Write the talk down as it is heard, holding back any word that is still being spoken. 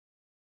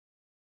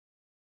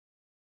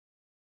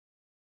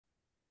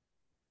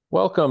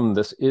Welcome.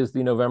 This is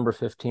the November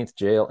 15th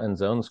Jail and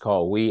Zones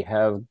call. We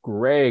have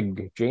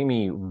Greg,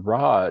 Jamie,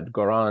 Rod,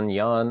 Goran,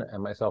 Jan,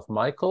 and myself,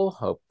 Michael.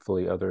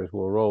 Hopefully others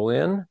will roll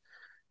in.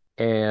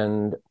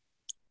 And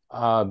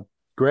uh,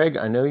 Greg,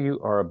 I know you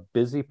are a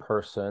busy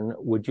person.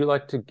 Would you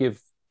like to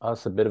give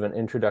us a bit of an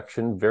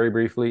introduction very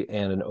briefly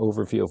and an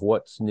overview of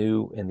what's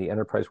new in the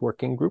Enterprise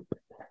Working Group?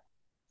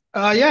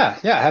 Yeah,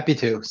 happy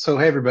to. So,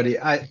 hey everybody,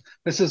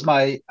 this is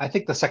I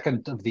think the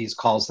second of these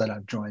calls that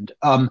I've joined.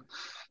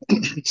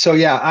 So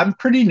yeah, I'm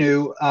pretty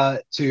new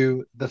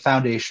to the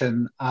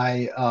foundation.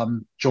 I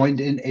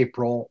joined in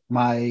April.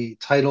 My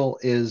title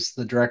is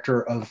the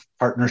Director of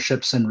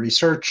Partnerships and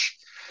Research,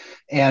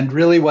 and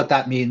really what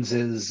that means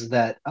is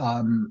that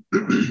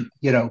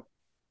you know,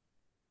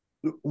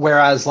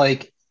 whereas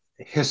like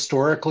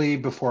historically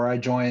before I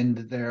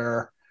joined,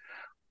 there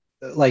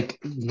like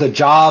the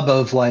job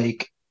of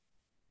like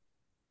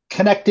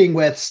connecting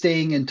with,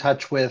 staying in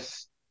touch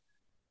with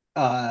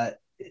uh,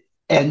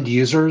 end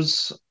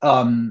users,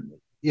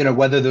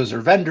 whether those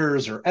are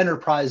vendors or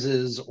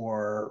enterprises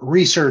or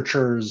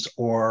researchers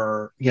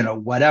or,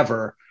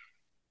 whatever,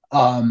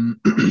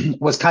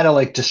 was kind of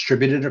like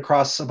distributed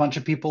across a bunch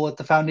of people at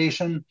the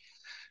foundation.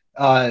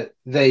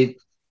 They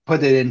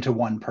put it into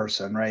one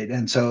person, right?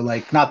 And so,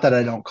 like, not that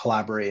I don't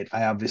collaborate,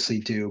 I obviously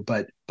do,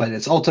 but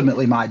it's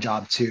ultimately my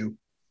job to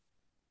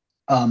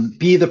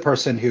be the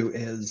person who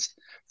is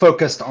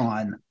focused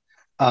on,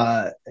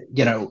 uh,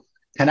 you know,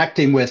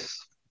 connecting with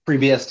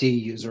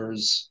FreeBSD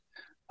users,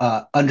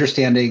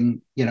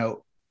 understanding,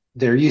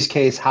 their use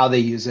case, how they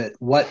use it,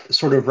 what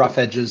sort of rough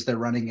edges they're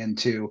running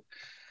into,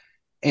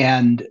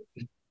 and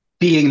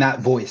being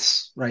that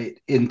voice, right,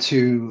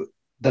 into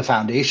the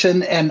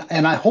foundation, and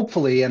I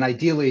hopefully and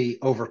ideally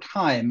over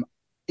time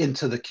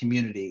into the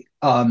community.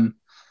 That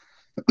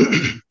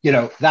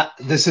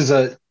this is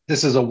a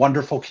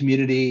wonderful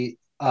community.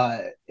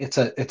 It's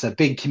a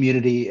big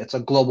community. It's a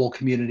global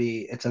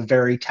community. It's a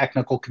very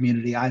technical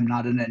community. I'm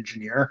not an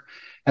engineer,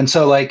 and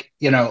so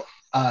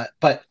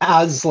but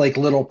as like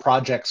little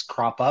projects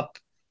crop up,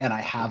 and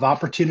I have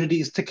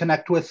opportunities to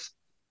connect with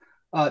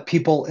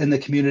people in the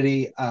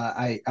community,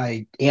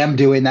 I am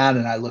doing that,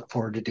 and I look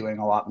forward to doing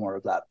a lot more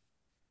of that.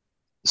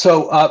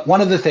 So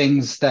one of the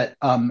things that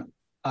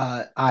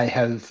I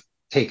have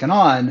taken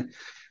on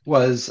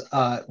was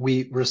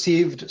we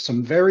received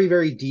some very,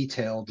 very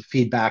detailed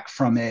feedback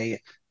from a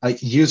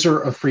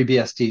user of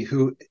FreeBSD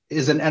who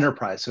is an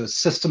enterprise, so a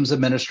systems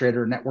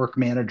administrator, network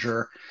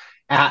manager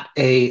at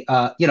a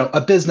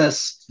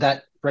business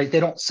that, right, they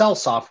don't sell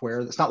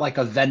software. It's not like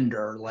a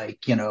vendor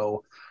like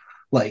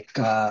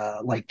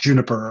like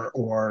Juniper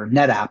or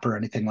NetApp or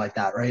anything like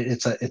that, right?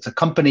 It's a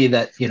company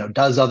that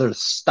does other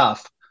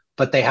stuff,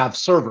 but they have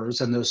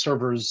servers, and those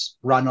servers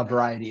run a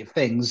variety of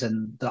things,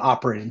 and the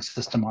operating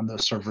system on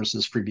those servers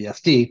is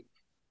FreeBSD.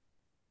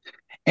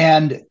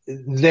 And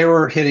they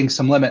were hitting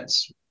some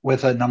limits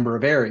with a number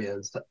of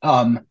areas,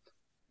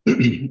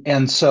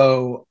 and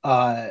so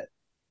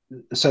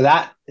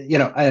that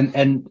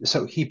and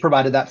so he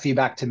provided that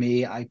feedback to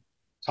me. I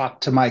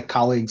talked to my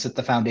colleagues at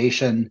the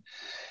foundation,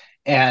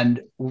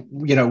 and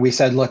we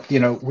said, look,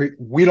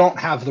 we don't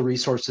have the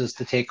resources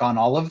to take on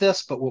all of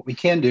this, but what we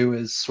can do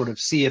is sort of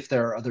see if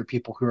there are other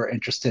people who are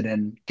interested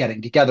in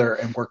getting together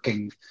and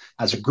working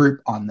as a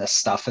group on this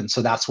stuff. And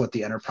so that's what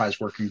the enterprise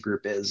working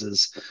group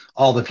is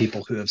all the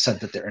people who have said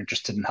that they're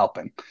interested in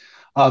helping.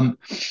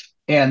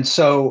 And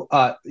so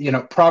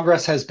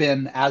progress has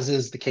been, as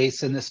is the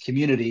case in this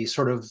community,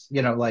 sort of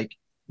like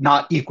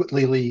not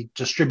equally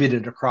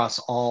distributed across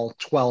all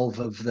 12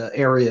 of the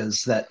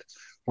areas that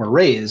were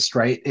raised,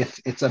 right? If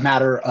it's a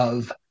matter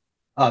of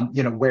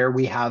where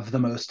we have the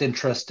most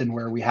interest and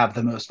where we have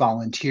the most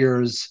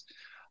volunteers,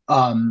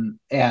 and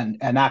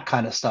that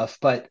kind of stuff.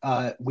 But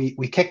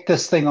we kicked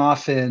this thing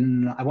off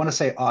in, I want to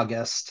say,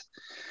 August,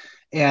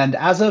 and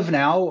as of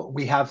now,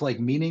 we have like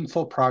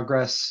meaningful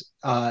progress,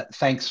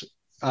 thanks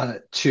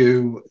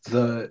to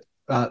the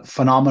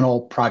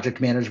phenomenal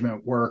project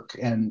management work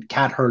and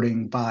cat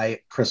herding by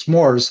Chris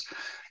Moores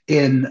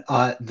in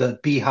the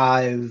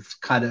Beehive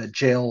kind of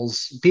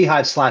jails,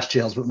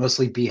 Beehive/jails, but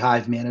mostly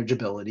Beehive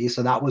manageability.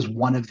 So that was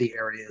one of the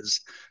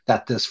areas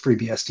that this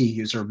FreeBSD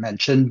user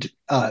mentioned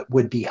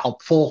would be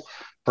helpful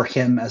for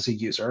him as a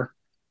user.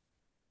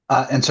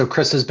 And so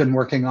Chris has been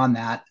working on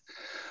that,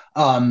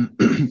 um,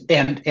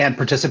 and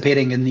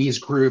participating in these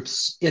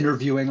groups,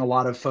 interviewing a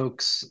lot of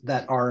folks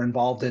that are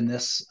involved in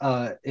this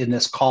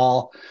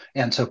call,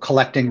 and so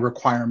collecting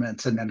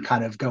requirements, and then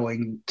kind of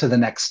going to the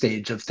next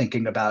stage of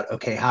thinking about,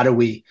 okay, how do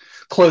we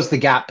close the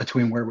gap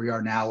between where we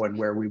are now and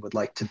where we would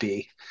like to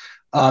be?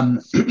 Um,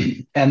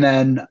 and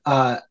then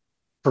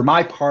for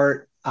my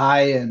part,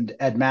 I and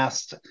Ed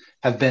Mast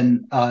have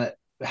been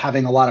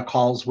having a lot of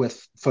calls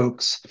with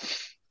folks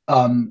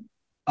at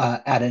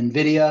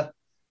NVIDIA,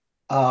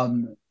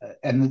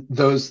 and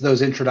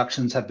those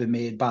introductions have been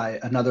made by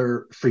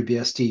another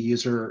FreeBSD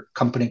user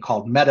company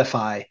called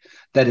Medify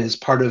that is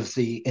part of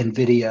the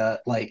NVIDIA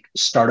like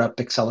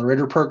startup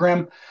accelerator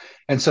program.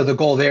 And so the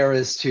goal there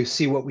is to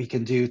see what we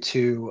can do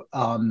to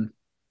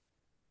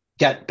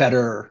get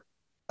better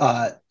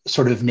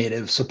sort of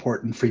native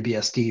support in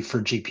FreeBSD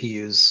for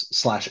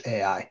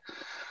GPUs/AI.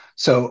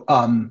 So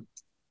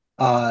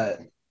uh,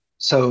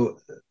 so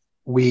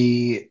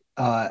we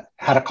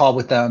had a call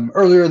with them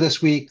earlier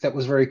this week that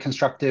was very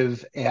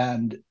constructive,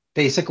 and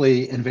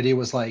basically NVIDIA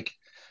was like,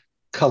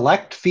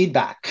 collect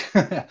feedback,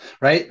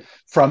 right,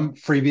 from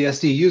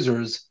FreeBSD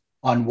users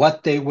on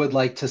what they would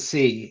like to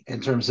see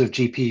in terms of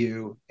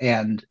GPU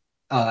and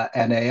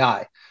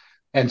AI.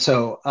 And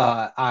so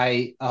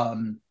I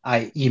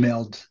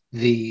emailed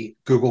the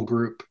Google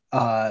group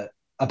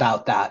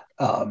about that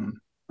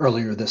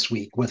earlier this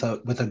week with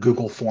a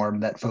Google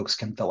form that folks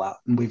can fill out,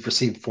 and we've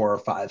received 4 or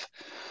 5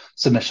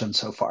 submissions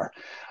so far.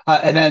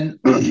 And then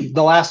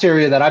the last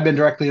area that I've been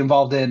directly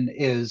involved in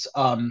is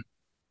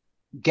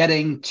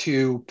getting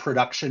to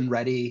production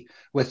ready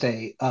with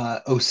a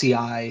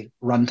OCI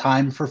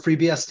runtime for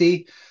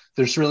FreeBSD.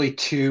 There's really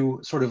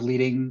 2 sort of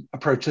leading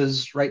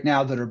approaches right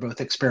now that are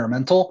both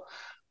experimental.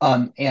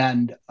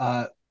 And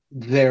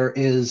there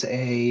is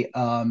a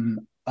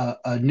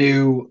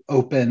new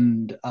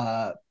open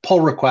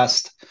pull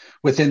request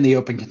within the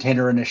Open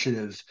Container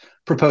Initiative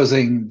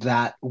proposing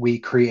that we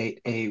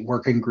create a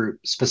working group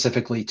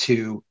specifically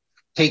to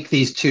take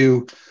these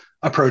 2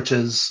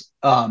 approaches,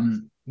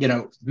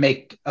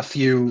 make a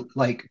few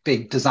like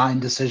big design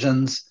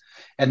decisions,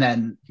 and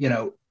then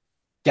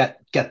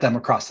get them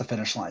across the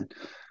finish line.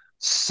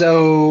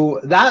 So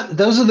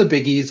those are the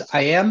biggies.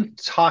 I am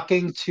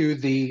talking to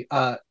the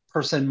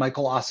person,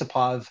 Michael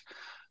Osipov,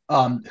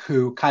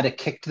 who kind of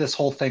kicked this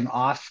whole thing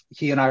off.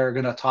 He and I are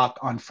going to talk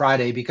on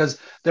Friday because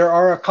there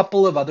are a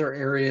couple of other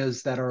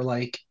areas that are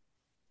like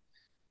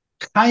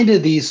kind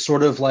of these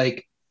sort of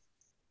like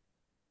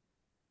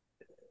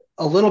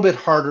a little bit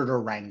harder to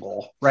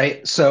wrangle,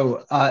 right?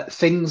 So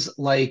things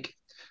like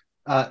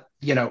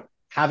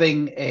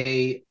having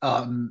a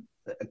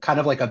kind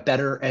of like a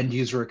better end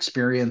user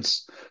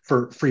experience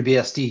for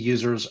FreeBSD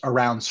users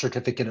around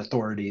certificate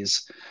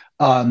authorities,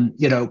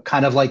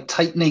 kind of like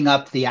tightening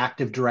up the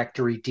Active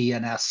Directory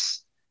DNS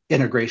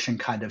integration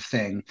kind of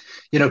thing,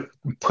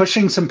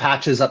 pushing some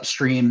patches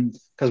upstream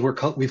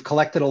because we've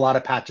collected a lot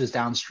of patches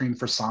downstream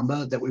for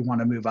Samba that we want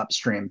to move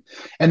upstream.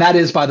 And that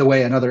is, by the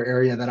way, another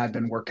area that I've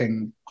been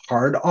working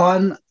hard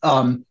on.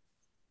 One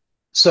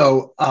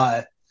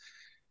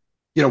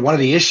of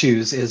the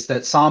issues is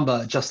that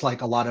Samba, just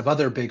like a lot of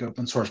other big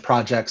open source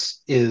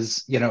projects,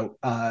 is,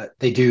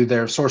 they do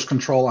their source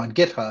control on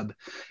GitHub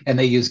and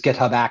they use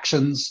GitHub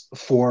Actions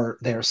for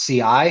their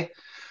CI.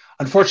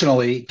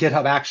 Unfortunately,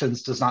 GitHub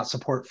Actions does not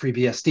support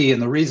FreeBSD. And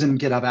the reason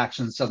GitHub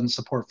Actions doesn't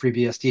support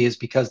FreeBSD is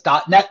because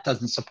 .NET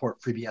doesn't support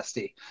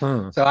FreeBSD.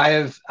 So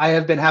I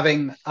have been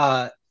having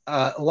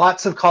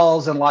lots of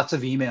calls and lots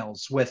of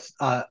emails with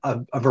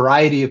a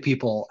variety of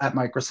people at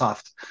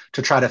Microsoft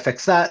to try to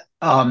fix that.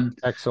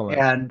 Excellent.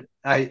 And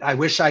I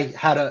wish I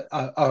had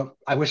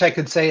I wish I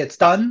could say it's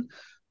done,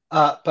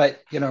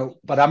 but I'm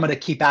going to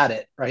keep at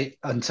it, right,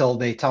 until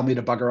they tell me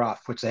to bugger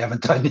off, which they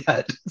haven't done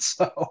yet.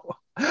 So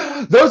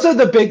those are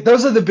the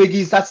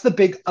biggies. That's the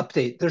big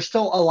update. There's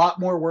still a lot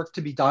more work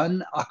to be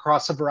done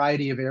across a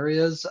variety of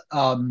areas.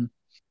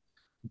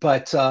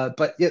 But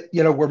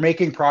we're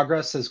making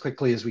progress as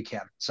quickly as we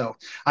can. So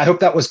I hope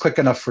that was quick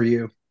enough for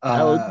you.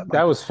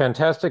 That was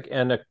fantastic.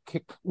 And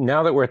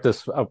now that we're at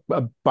this,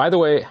 by the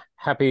way,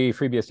 happy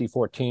FreeBSD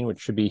 14,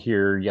 which should be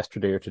here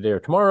yesterday or today or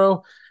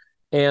tomorrow.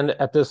 And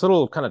at this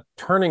little kind of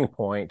turning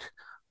point,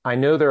 I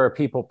know there are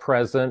people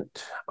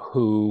present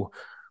who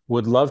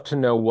would love to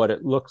know what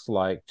it looks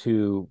like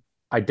to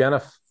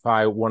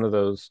identify one of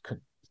those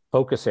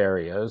focus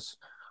areas,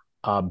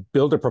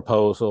 build a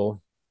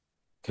proposal,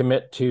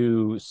 commit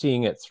to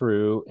seeing it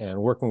through and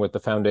working with the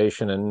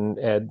foundation and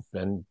Ed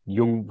and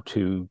you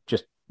to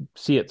just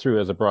see it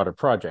through as a broader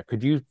project.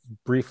 Could you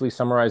briefly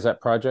summarize that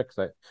project,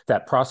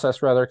 that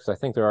process rather? Because I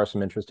think there are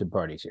some interested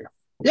parties here.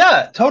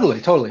 Yeah,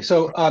 totally.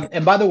 So,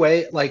 and by the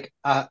way, like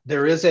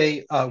there is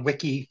a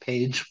wiki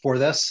page for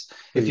this.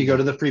 If you go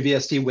to the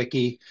FreeBSD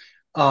wiki,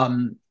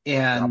 and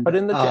drop it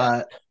in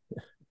the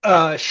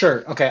chat.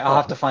 Sure. Okay, I'll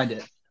have to find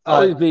it.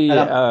 Always be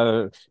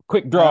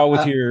quick draw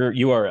with your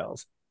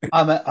URLs.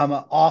 I'm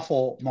an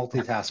awful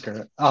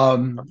multitasker.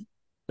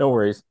 No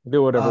worries.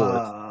 Do whatever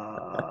works.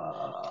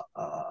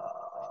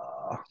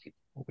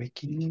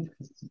 Wiki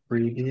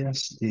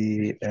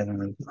FreeBSD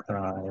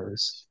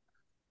Enterprise.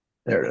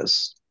 There it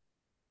is.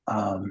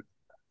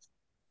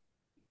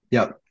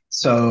 Yep.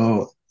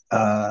 So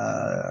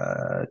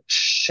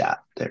chat.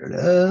 There it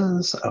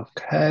is.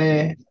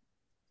 Okay.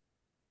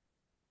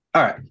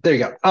 All right. There you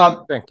go.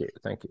 Thank you.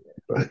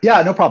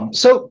 Yeah, no problem.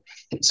 So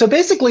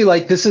basically,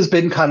 like, this has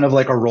been kind of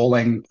like a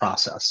rolling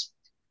process.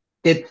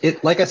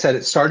 It like I said,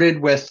 it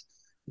started with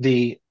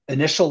the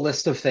initial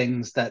list of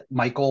things that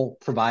Michael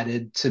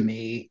provided to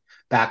me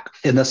back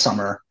in the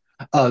summer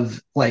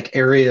of like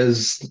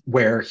areas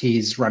where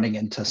he's running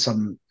into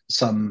some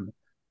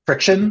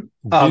friction.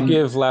 Do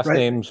give last Right.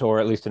 names or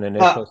at least an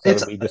initial so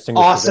It's that we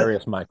distinguish the awesome.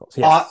 various Michaels.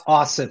 Yes.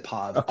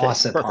 Osipov.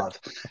 Okay,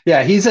 perfect.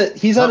 Yeah, he's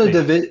at Not a me.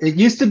 division. It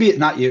used to be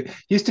not you.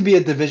 Used to be a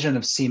division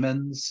of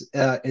Siemens.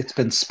 It's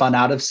been spun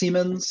out of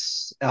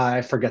Siemens.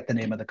 I forget the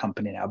name of the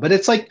company now, but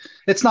it's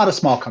not a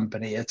small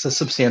company. It's a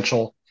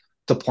substantial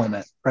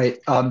deployment, right?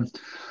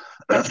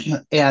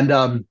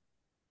 And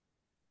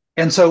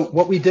and so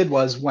what we did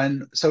was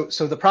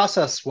so the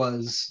process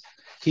was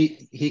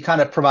he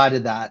kind of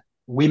provided that.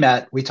 We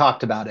met, we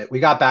talked about it, we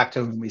got back to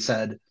him, and we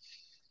said,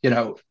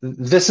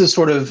 this is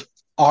sort of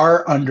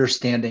our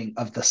understanding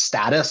of the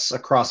status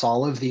across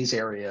all of these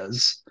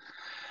areas.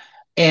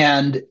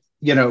 And,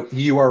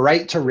 you are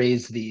right to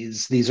raise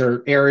these. These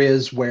are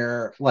areas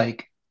where,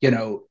 like, you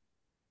know,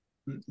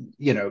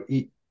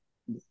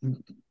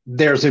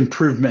 there's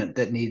improvement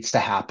that needs to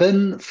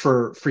happen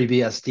for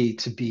FreeBSD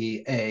to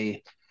be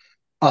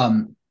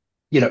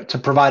to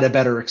provide a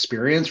better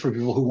experience for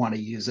people who want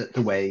to use it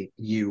the way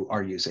you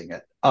are using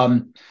it.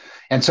 And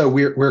so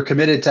we're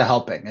committed to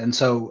helping. And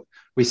so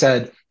we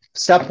said,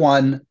 step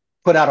one,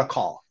 put out a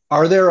call.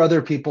 Are there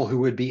other people who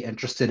would be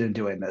interested in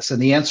doing this?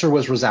 And the answer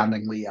was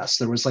resoundingly yes.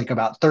 There was like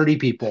about 30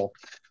 people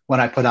when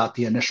I put out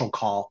the initial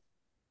call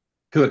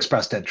who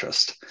expressed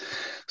interest.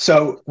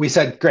 So we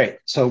said, great.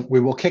 So we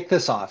will kick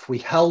this off. We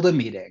held a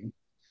meeting.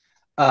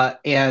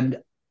 And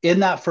in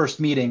that first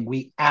meeting,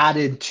 we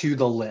added to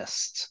the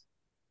list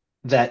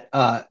that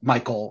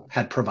Michael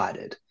had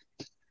provided.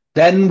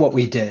 Then what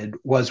we did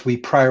was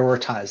we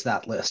prioritized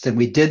that list, and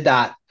we did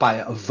that by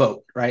a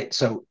vote, right?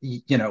 So,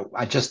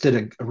 I just did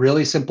a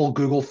really simple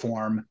Google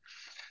form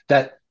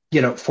that,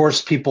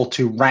 forced people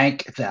to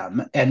rank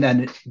them. And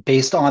then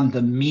based on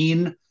the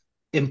mean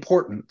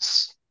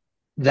importance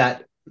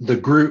that the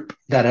group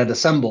that had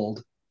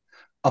assembled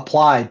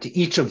applied to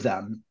each of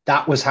them,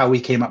 that was how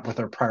we came up with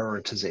our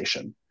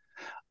prioritization.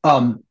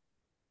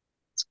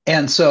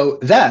 And so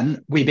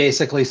then we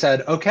basically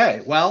said,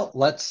 okay, well,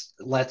 let's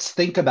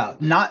think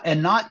about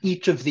not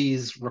each of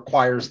these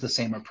requires the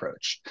same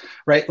approach,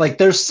 right? Like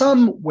there's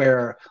some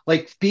where,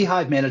 like,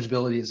 Beehive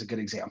manageability is a good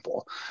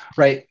example,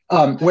 right?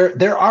 Where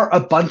there are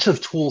a bunch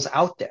of tools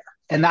out there,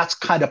 and that's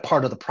kind of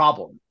part of the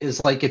problem.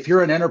 Is like, if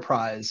you're an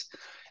enterprise,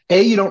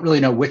 A, you don't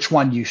really know which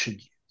one you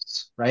should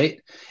use,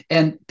 right?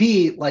 And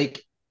B,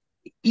 like,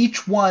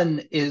 each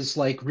one is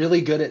like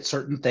really good at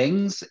certain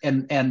things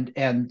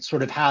and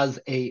sort of has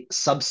a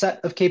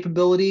subset of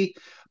capability,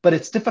 but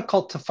it's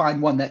difficult to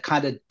find one that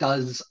kind of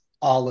does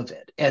all of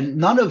it. And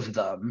none of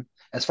them,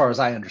 as far as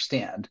I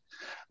understand,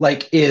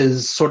 like,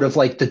 is sort of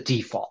like the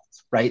default,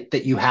 right?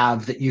 That you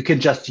have that you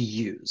can just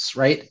use,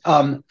 right?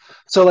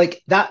 So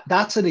like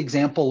that's an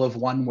example of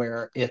one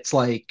where it's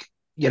like,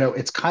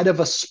 it's kind of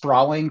a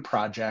sprawling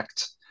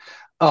project.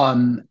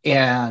 And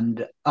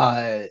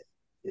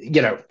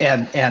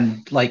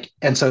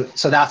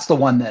so that's the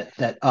one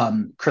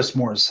that Chris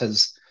Morse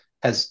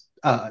has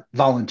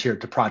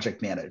volunteered to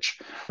project manage,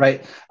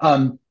 right?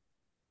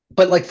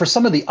 But like for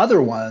some of the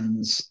other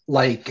ones,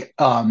 like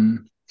say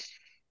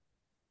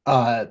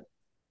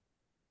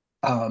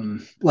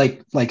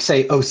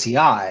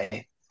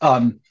OCI,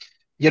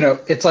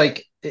 it's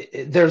like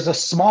there's a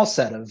small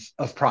set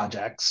of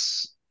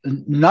projects.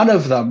 None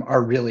of them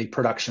are really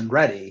production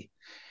ready,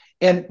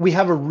 and we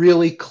have a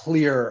really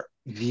clear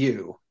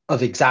view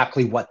of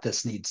exactly what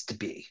this needs to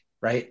be,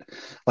 right?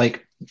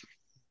 Like,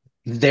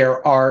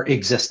 there are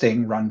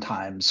existing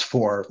runtimes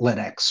for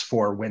Linux,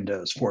 for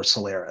Windows, for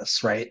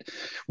Solaris, right?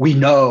 We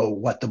know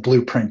what the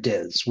blueprint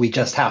is. We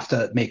just have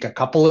to make a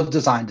couple of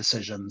design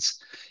decisions,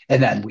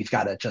 and then we've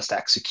got to just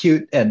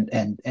execute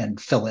and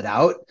fill it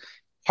out,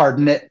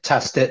 harden it,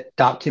 test it,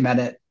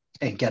 document it,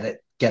 and get it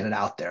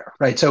out there,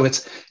 right? So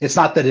it's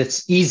not that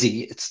it's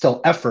easy. It's still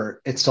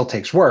effort. It still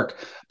takes work,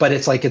 but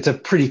it's like it's a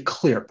pretty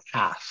clear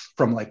path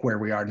from like where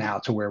we are now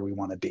to where we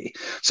want to be.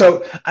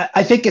 So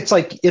I think it's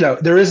like,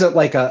 there isn't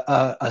like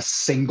a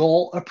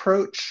single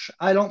approach,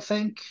 I don't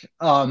think.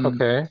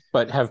 Okay,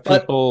 but have But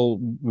people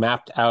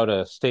mapped out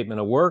a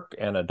statement of work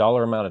and a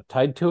dollar amount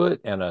tied to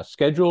it and a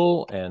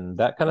schedule and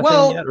that kind of thing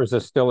yet, well, or is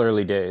this still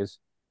early days?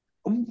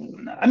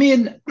 I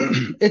mean,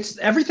 it's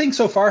everything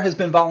so far has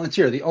been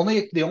volunteer. The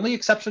only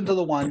exception to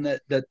the one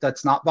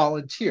that's not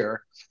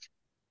volunteer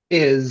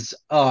is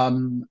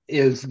the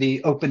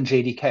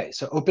OpenJDK.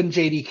 So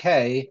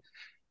OpenJDK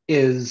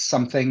is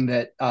something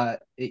that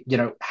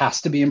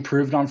has to be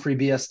improved on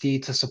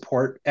FreeBSD to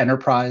support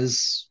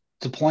enterprise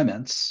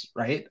deployments,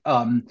 right?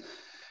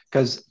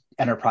 Because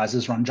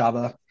enterprises run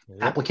Java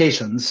Yep.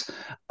 applications.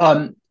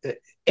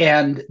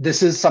 And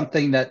this is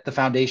something that the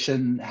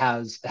foundation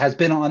has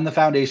been on the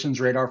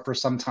foundation's radar for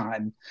some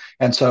time.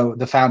 And so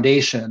the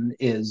foundation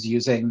is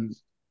using,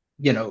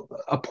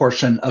 a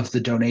portion of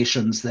the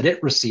donations that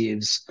it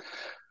receives,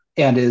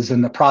 and is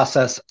in the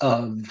process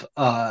of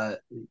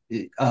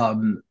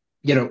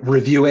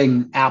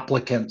reviewing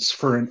applicants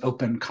for an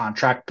open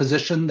contract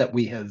position that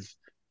we have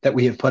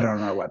put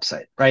on our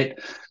website, right?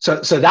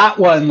 So that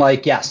one,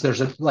 like, yes, there's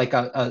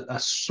a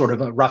sort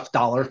of a rough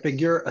dollar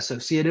figure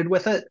associated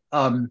with it.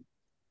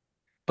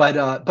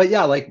 but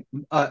yeah, like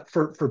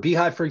for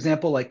Beehive, for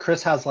example, like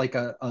Chris has like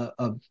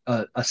a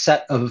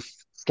set of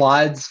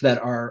slides that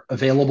are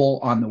available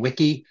on the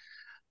wiki.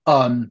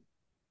 Um,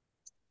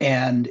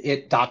 and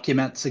it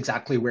documents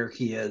exactly where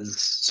he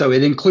is. So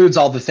it includes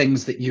all the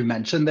things that you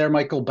mentioned there,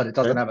 Michael, but it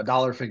doesn't Okay. have a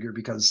dollar figure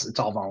because it's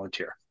all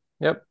volunteer.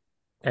 Yep.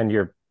 And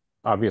you're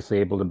obviously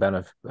able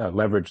to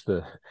leverage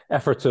the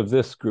efforts of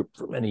this group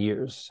for many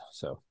years.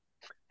 So,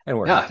 and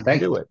we're Yeah, happy to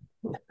do it.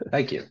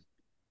 thank you.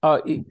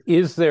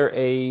 Is there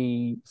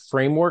a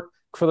framework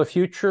for the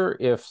future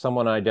if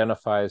someone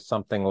identifies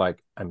something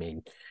like, I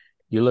mean,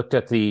 you looked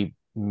at the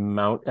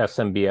Mount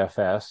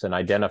SMBFS and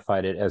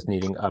identified it as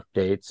needing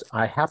updates.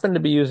 I happen to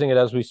be using it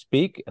as we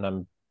speak, and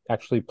I'm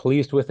actually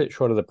pleased with it,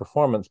 short of the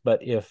performance.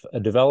 But if a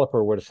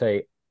developer were to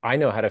say, I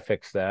know how to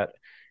fix that,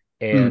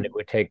 and it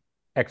would take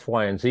X,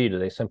 Y, and Z, do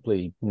they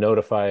simply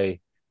notify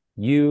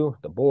you,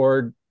 the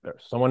board, or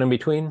someone in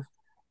between?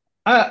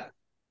 Uh,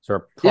 Is there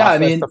a yeah,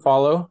 process to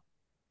follow?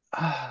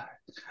 I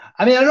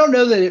mean, I don't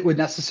know that it would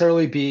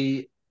necessarily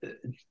be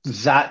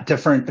that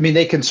different. I mean,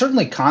 they can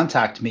certainly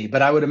contact me,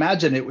 but I would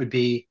imagine it would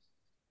be,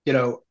 you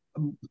know,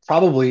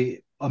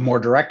 probably a more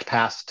direct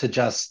path to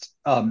just,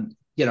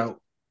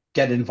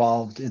 get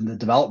involved in the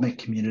development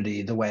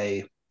community the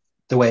way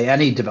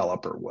any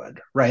developer would,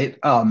 right?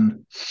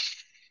 But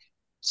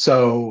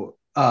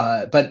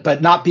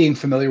not being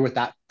familiar with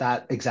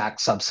that exact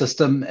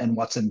subsystem and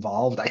what's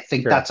involved, I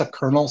think Sure. that's a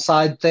kernel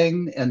side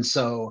thing, and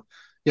so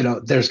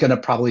there's going to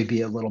probably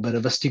be a little bit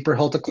of a steeper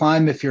hill to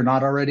climb if you're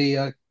not already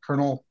a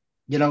kernel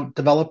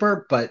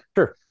developer. But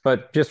Sure.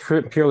 But just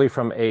purely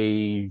from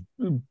a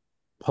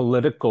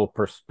political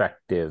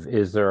perspective,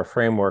 is there a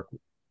framework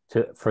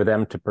for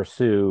them to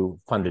pursue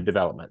funded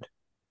development?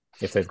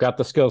 If they've got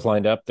the skills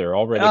lined up, they're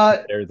already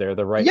uh, they're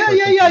the right yeah,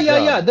 yeah, person yeah, for the yeah,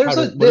 job. yeah. There's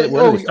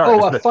Where do they start?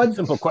 Is a a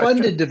simple question.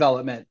 funded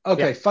development. Yeah.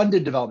 Okay,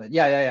 funded development.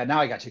 Yeah, yeah, yeah. Now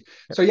I got you.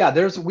 So yeah,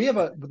 there's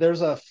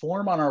a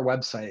form on our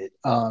website,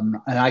 and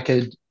I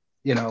could,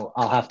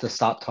 I'll have to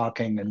stop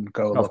talking and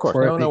go Of look course.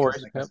 for it No, no because,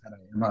 worries. like I Yep. said,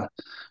 I am a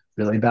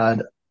really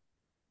bad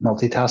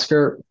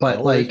multitasker. No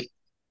But worries. like,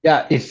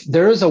 yeah, if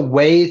there is a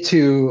way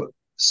to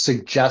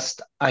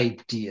suggest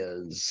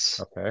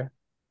ideas, Okay.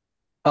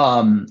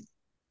 um,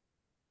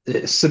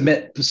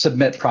 submit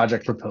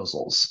project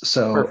proposals.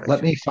 So let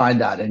Perfect. me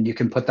find that, and you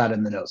can put that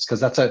in the notes because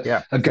that's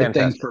Yeah. a good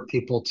thing Fantastic. for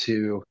people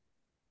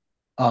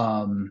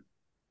um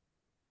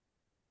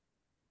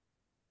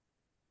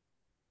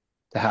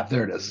to have.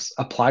 There it is.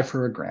 Apply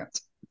for a grant.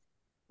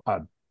 Uh,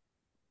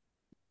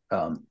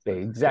 Um,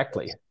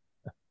 exactly.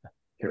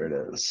 here it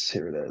is.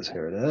 Here it is.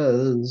 Here it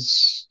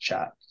is.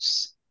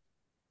 Chats.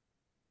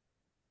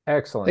 There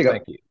Excellent. you go.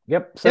 Thank you.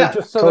 Yep. So Yeah,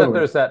 just so that totally.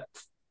 there's that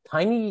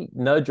tiny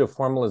nudge of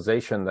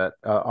formalization that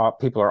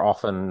people are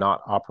often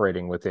not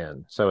operating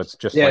within. So it's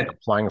just like Yeah.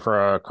 applying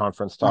for a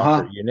conference talk or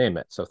Uh-huh. you name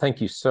it. So thank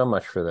you so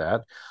much for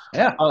that.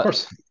 Yeah, of Uh,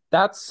 course.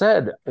 that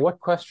said, what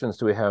questions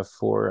do we have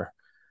for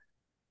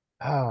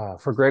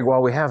Greg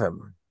while we have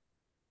him?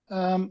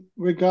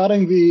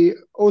 Regarding the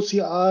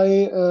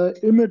OCI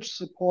image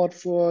support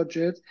for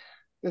JIT,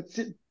 that's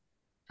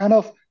kind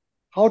of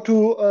how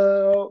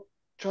to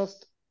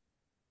just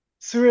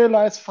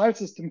serialize file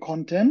system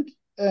content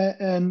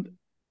and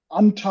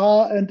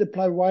untar and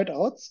apply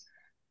whiteouts,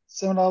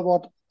 similar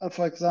what,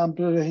 for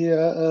example,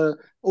 here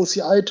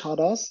OCI tar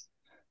does.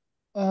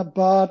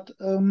 But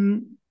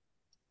the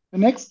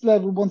next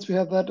level, once we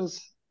have that, is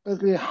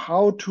basically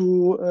how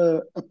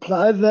to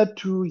apply that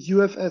to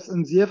UFS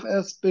and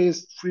ZFS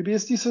based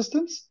FreeBSD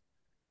systems,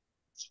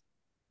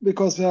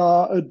 because there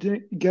are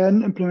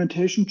again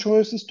implementation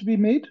choices to be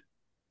made.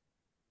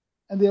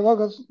 And the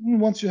other,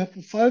 once you have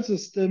the file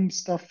system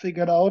stuff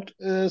figured out,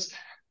 is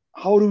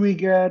how do we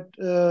get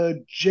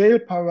jail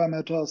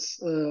parameters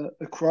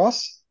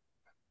across?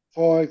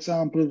 For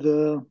example,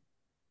 the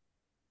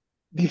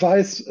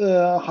device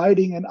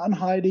hiding and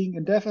unhiding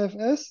in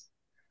DevFS.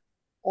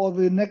 Or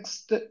the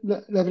next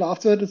level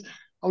after that is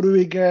how do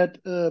we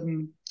get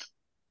the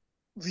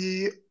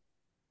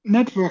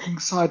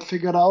networking side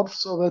figured out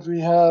so that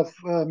we have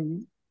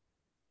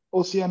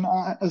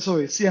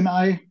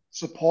CNI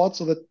support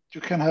so that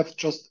you can have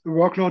just a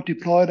workload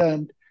deployed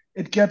and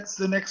it gets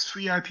the next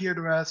free IP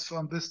address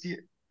from this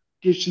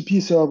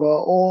DHCP server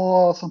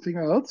or something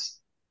else.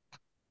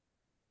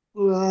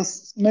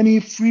 There's many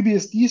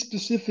FreeBSD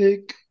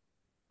specific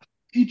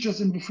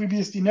features in the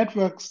FreeBSD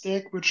network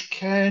stack which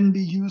can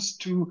be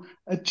used to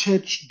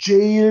attach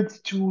jails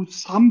to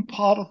some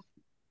part of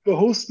the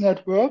host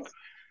network,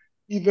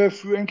 either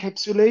through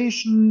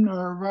encapsulation,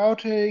 or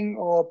routing,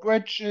 or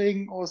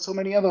bridging, or so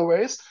many other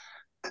ways.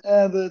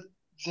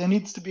 There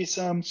needs to be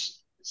some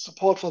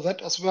support for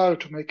that as well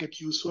to make it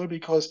useful,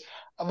 because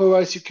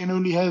otherwise you can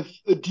only have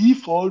a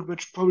default,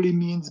 which probably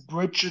means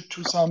bridge it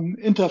to some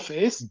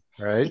interface,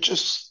 Right. which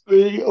is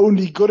really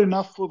only good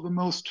enough for the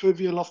most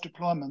trivial of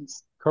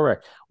deployments.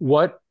 Correct.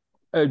 What,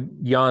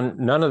 Jan,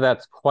 none of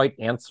that's quite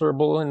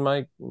answerable in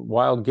my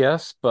wild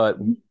guess, but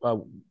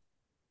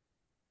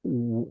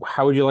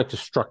how would you like to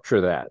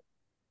structure that?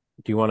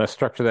 Do you want to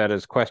structure that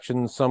as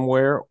questions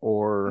somewhere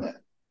or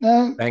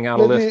bang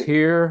out a Let list me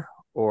here?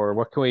 or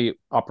what can we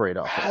operate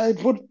off of? I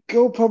would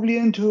go probably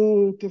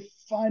into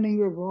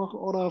defining a work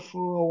order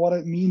for what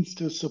it means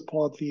to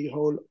support the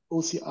whole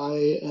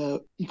OCI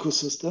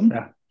ecosystem.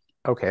 Yeah.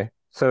 Okay.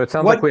 So it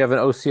sounds like What we have an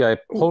OCI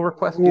pull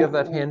request. Do you have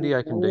that handy?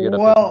 I can dig it up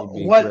if Well,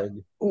 need be, what,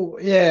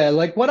 Greg. yeah,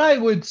 like what I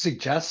would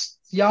suggest,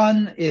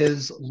 Jan,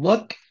 is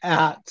look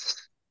at,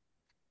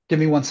 give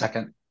me one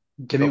second.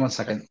 Give me Oh, one okay.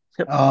 second.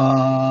 Yep.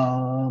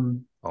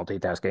 Um,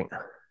 Multitasking.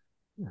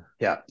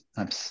 yeah,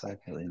 I'm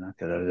really not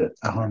good at it.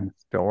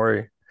 Don't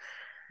worry.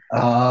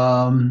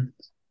 Um,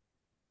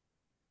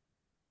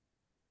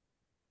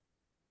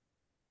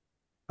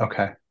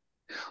 okay.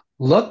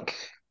 Look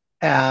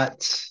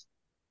at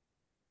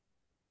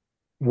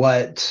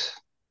what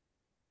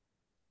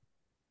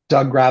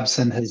Doug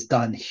Rabson has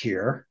done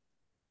here,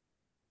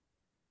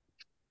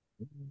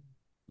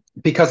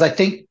 because I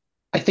think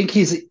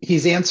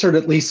he's answered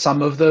at least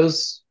some of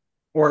those,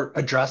 or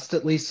addressed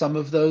at least some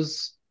of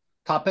those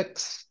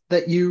topics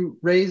that you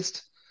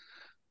raised.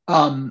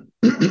 I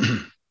know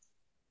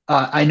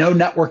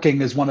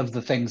networking is one of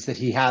the things that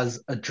he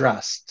has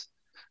addressed,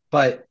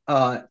 but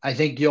I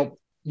think you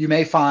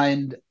may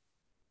find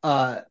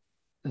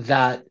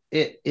that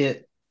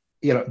it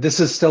this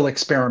is still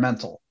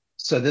experimental,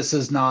 so this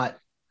is not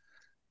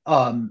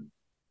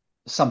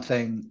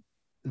something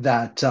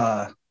that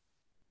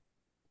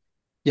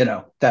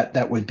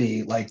that would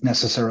be like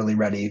necessarily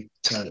ready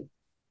to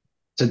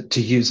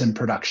use in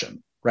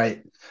production,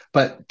 right?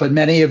 But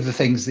many of the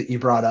things that you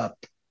brought up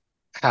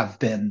have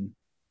been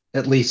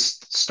at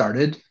least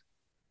started,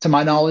 to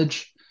my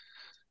knowledge.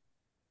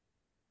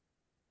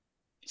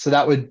 So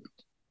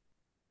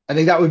I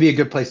think that would be a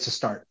good place to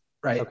start,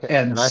 right? Okay.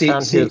 And And I see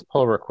found see his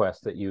pull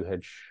request that you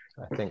had,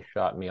 I think,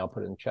 shot me. I'll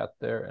put it in chat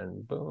there,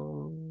 and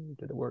boom,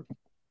 did it work?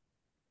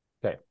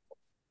 Okay.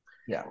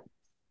 Yeah.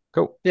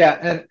 Cool.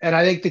 Yeah, and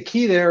I think the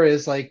key there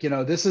is, like,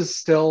 this is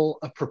still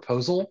a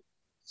proposal.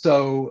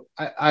 So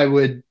I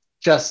would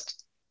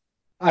suggest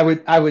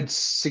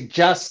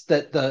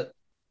that the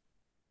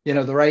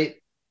right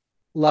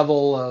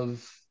level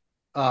of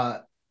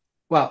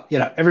well,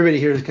 everybody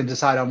here can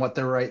decide on what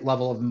their right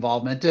level of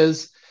involvement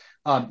is.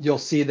 You'll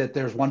see that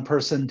there's one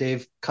person,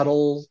 Dave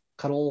Cuddle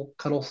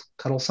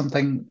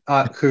something,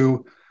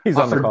 who He's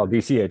on the offered. call.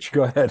 DCH,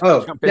 go ahead.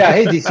 Oh, Jump in. yeah,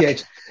 hey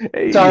DCH.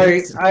 Hey.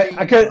 Sorry,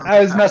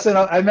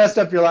 I messed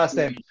up your last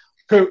name.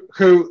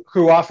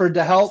 Who offered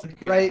to help,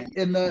 right,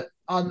 in the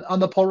on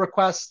the pull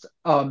request.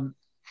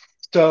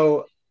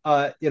 So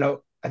I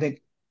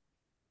think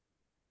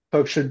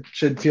folks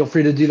should feel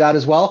free to do that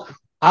as well.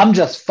 I'm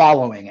just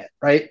following it,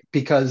 right?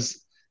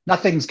 Because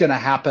nothing's going to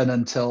happen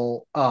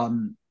until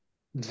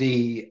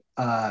the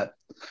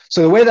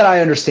so the way that I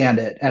understand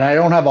it, and I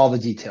don't have all the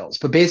details,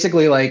 but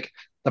basically, like,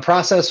 the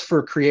process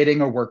for creating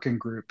a working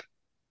group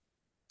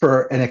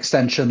for an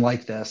extension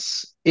like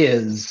this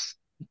is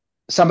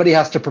somebody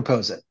has to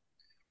propose it.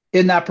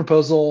 In that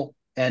proposal,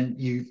 and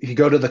you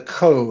go to the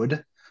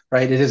code,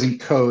 right? It isn't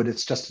code;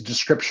 it's just a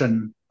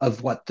description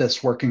of what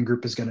this working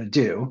group is going to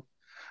do.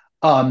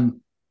 Um,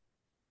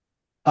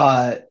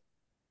 uh,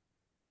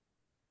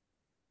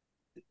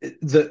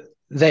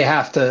 they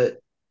have to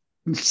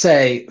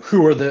say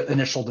who are the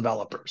initial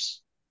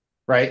developers,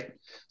 right?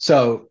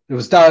 So it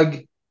was Doug,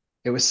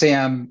 it was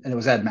Sam, and it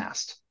was Ed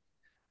Mast.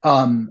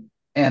 And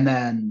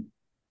then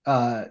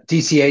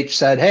DCH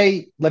said,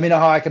 "Hey, let me know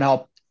how I can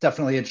help.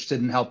 Definitely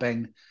interested in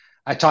helping."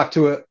 I talked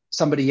to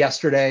somebody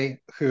yesterday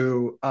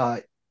who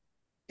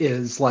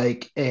is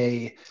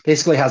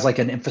basically has like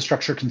an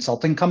infrastructure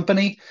consulting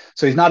company.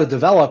 So he's not a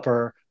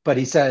developer, but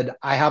he said,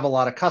 "I have a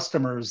lot of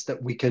customers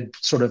that we could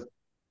sort of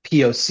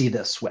POC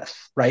this with,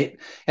 right?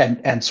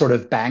 And sort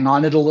of bang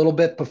on it a little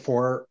bit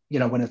before,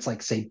 when it's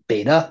like, say,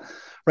 beta,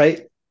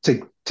 right?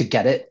 To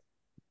get it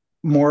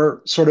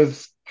more sort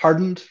of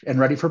hardened and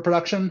ready for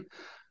production."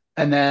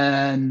 And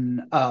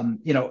then,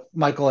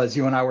 Michael, as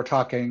you and I were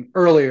talking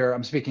earlier,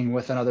 I'm speaking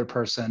with another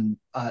person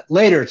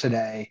later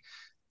today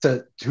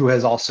who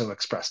has also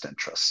expressed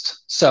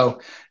interest. So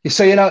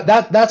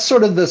that's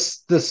sort of the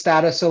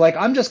status. So, like,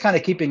 I'm just kind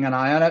of keeping an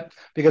eye on it,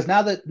 because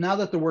now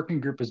that the working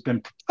group has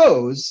been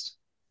proposed,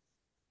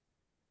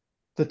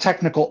 the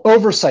technical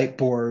oversight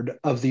board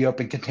of the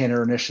Open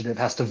Container Initiative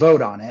has to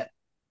vote on it.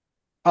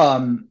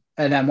 And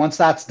then once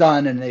that's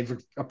done and they've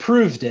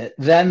approved it,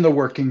 then the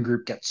working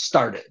group gets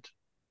started.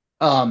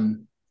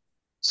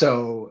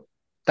 So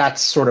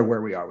that's sort of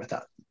where we are with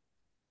that.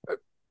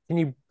 Can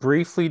you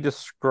briefly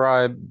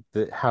describe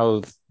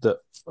how the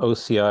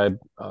OCI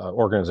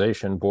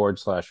organization,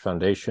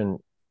 board/foundation,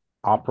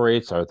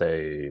 operates? Are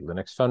they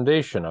Linux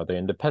Foundation? Are they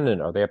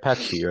independent? Are they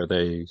Apache? Are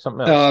they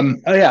something else?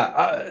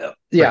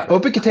 Yeah.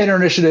 Open Container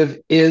Initiative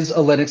is a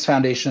Linux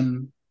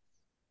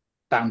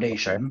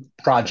Okay.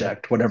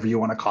 project, whatever you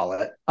want to call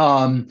it.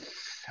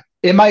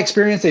 In my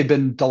experience, they've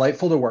been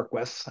delightful to work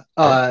with.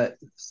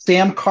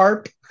 Sam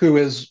Karp, who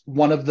is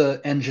one of the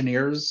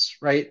engineers,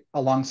 right,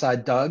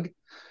 alongside Doug,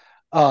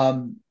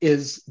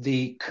 is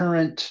the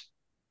current,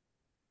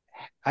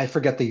 I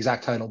forget the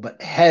exact title,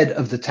 but head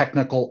of the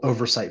technical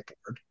oversight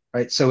board,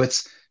 right? So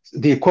it's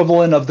the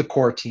equivalent of the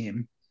core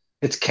team.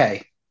 It's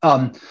K.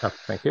 Oh,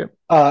 thank you.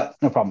 No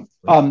problem.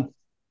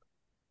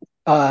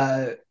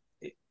 Uh,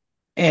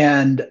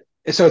 and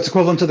so it's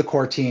equivalent to the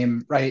core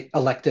team, right?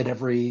 Elected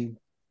every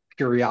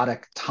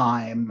periodic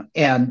time.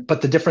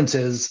 But the difference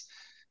is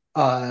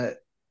uh,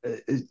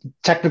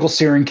 technical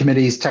steering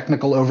committees,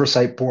 technical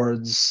oversight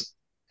boards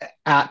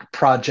at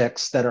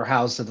projects that are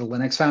housed at the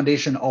Linux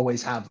Foundation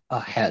always have a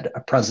head, a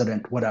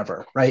president,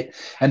 whatever, right?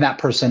 And that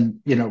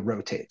person,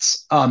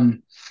 rotates.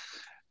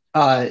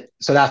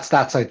 So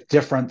that's a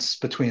difference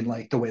between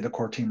like the way the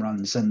core team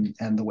runs and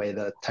the way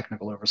the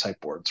technical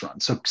oversight boards run.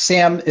 So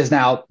Sam is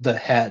now the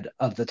head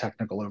of the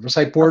technical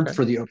oversight board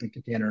for the Open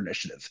Container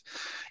Initiative,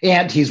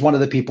 and he's one of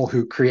the people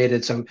who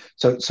created. So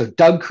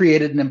Doug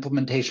created an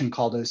implementation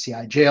called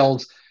OCI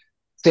Jails.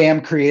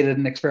 Sam created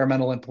an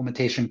experimental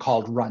implementation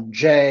called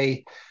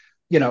RunJ.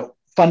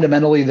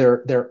 Fundamentally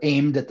they're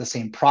aimed at the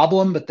same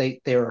problem, but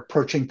they're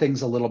approaching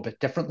things a little bit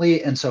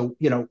differently. And so,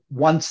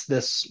 once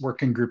this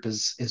working group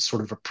is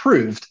sort of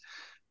approved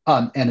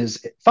and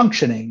is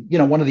functioning,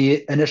 one of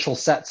the initial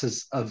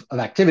sets of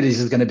activities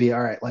is going to be,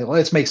 all right, like,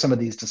 let's make some of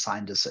these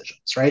design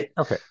decisions, right?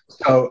 Okay.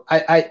 So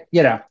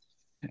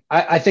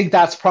I think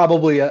that's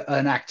probably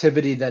an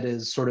activity that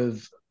is sort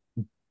of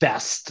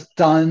best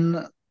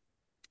done,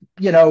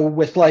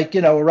 with like,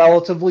 a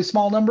relatively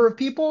small number of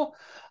people.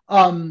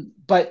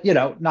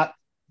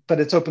 But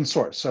it's open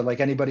source. So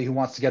like anybody who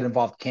wants to get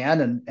involved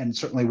can, and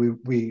certainly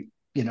we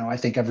I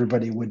think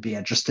everybody would be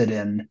interested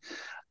in,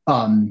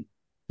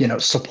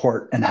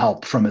 support and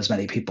help from as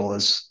many people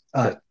as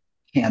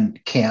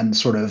can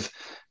sort of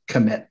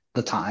commit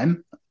the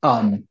time.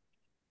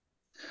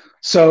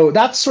 So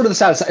that's sort of the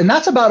status, and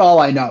that's about all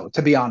I know,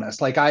 to be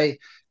honest. Like I've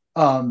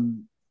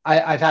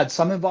had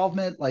some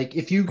involvement. Like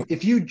if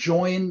you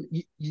join,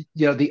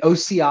 the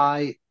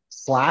OCI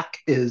Slack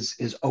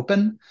is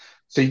open,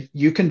 so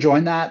you can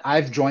join that.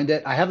 I've joined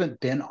it. I haven't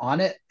been on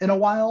it in a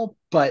while,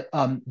 but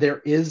there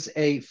is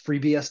a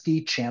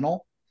FreeBSD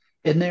channel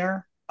in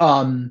there.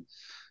 I've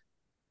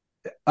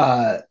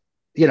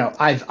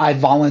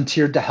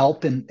volunteered to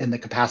help in the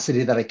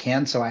capacity that I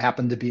can. So I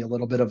happen to be a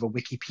little bit of a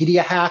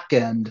Wikipedia hack,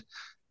 and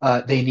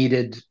they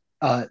needed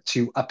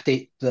to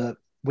update the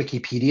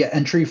Wikipedia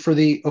entry for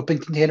the Open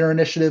Container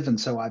Initiative, and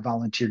so I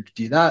volunteered to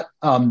do that,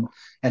 and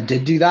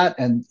did do that,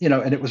 and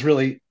it was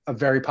really a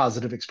very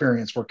positive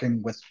experience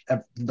working with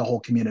the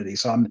whole community.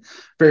 So I'm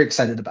very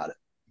excited about it.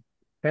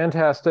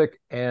 Fantastic.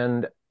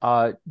 And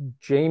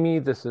Jamie,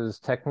 this is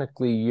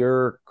technically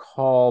your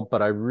call,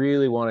 but I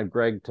really wanted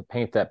Greg to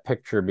paint that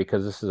picture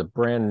because this is a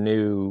brand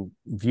new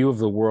view of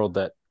the world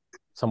that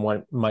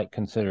someone might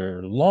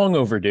consider long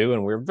overdue,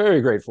 and we're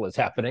very grateful it's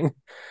happening.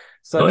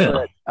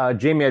 That,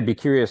 Jamie, I'd be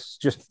curious,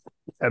 just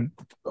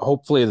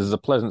hopefully this is a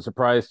pleasant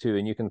surprise to you,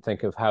 and you can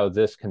think of how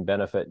this can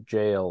benefit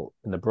Jail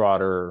in the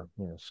broader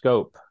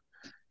scope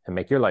and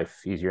make your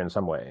life easier in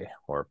some way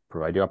or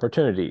provide you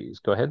opportunities.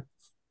 Go ahead.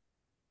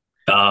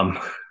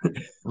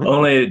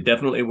 Only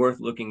definitely worth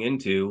looking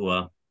into.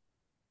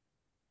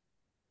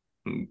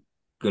 I'm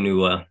going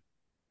to,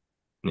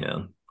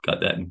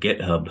 got that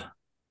GitHub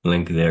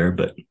link there,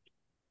 but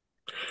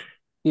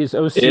is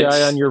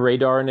OCI on your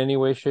radar in any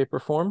way, shape, or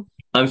form?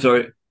 I'm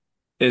sorry.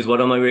 Is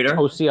what on my radar?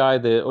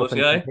 OCI, the Open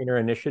Container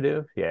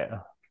Initiative? Yeah.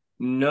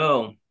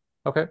 No.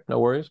 Okay, no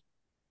worries.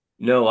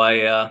 No,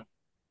 I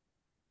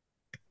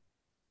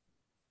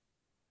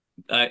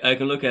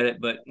can look at it,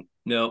 but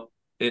no,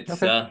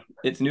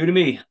 it's new to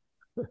me.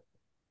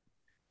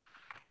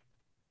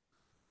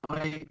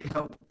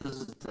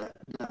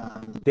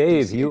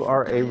 Dave, you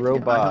are a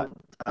robot.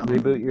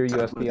 Reboot your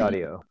USB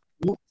audio.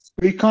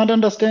 We can't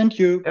understand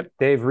you. Yep,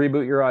 Dave,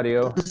 reboot your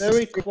audio.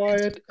 Very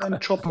quiet and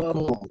chop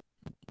up.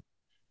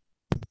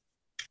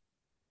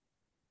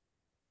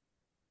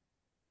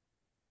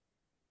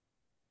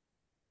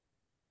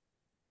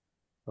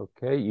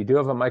 Okay, you do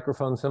have a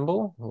microphone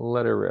symbol.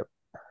 Let her rip.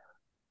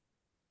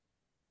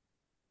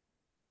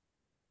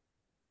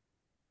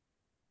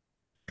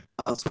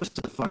 I'll switch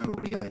to the phone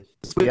audio.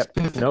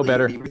 Yep, no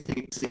better.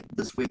 Everything except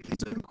this weekly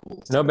Zoom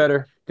call. No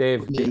better.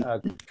 Dave,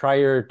 try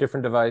your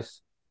different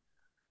device.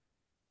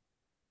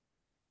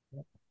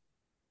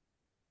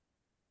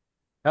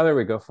 Oh, there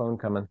we go. Phone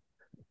coming.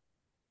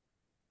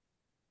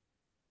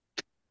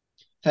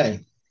 Hey.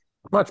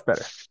 Much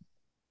better.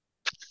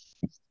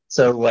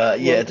 So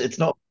it's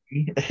not.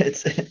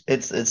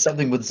 It's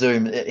something with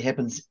Zoom. It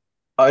happens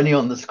only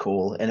on this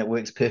call, and it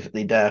works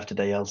perfectly day after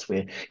day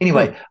elsewhere.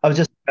 Anyway,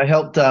 I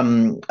helped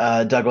Doug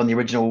on the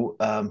original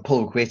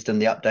pull request and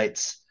the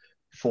updates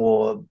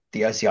for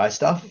the OCI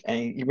stuff,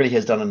 and he really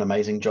has done an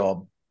amazing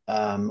job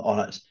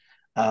on it.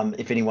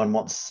 If anyone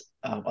wants,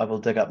 I will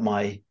dig up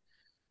my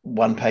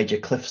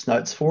one-pager Cliff's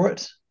notes for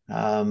it.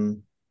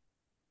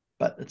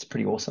 But it's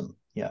pretty awesome.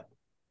 Yeah.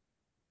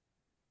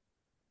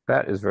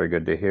 That is very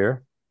good to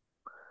hear.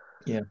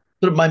 Yeah.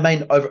 Sort of my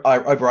main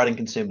overriding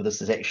concern with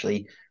this is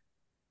actually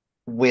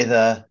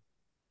whether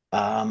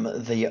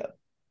the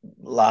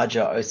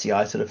larger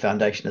OCI sort of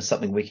foundation is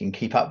something we can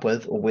keep up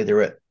with, or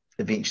whether it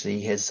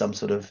eventually has some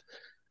sort of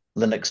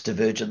Linux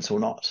divergence or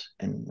not,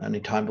 and only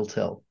time will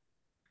tell.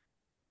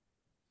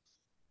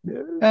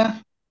 Yeah,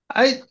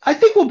 I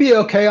think we'll be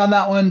okay on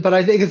that one, but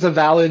I think it's a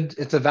valid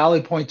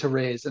point to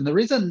raise. And the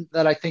reason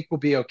that I think we'll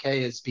be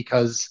okay is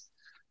because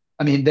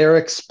I mean they're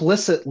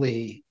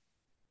explicitly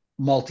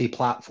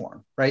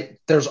multi-platform, right?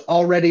 There's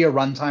already a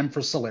runtime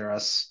for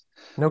Solaris.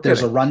 No There's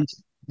a kidding. run.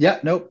 Yeah,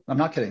 nope, I'm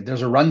not kidding.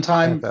 There's a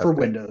runtime for Fantastic.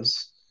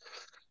 Windows,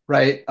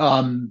 right?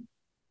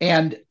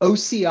 And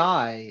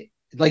OCI,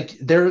 like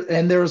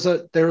there's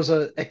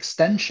a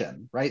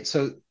extension, right?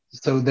 So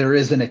there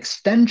is an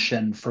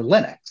extension for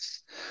Linux.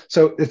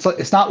 So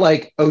it's not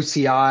like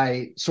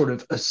OCI sort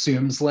of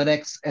assumes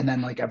Linux and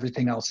then like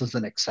everything else is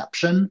an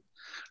exception,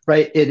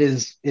 right? It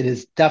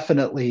is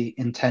definitely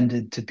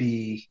intended to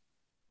be,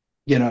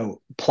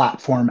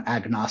 platform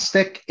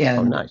agnostic, Oh,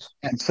 and nice.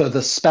 so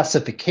the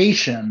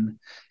specification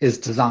is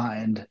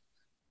designed.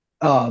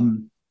 Are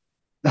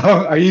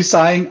you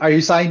sighing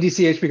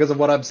DCH because of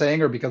what I'm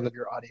saying or because of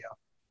your audio?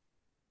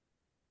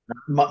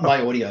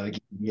 My audio again.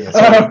 Yeah.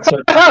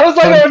 I was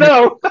like, oh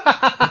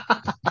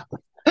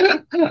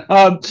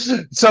no.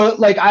 So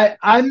like I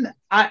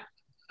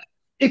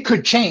it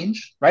could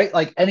change, right?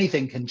 Like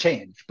anything can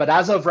change, but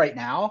as of right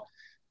now,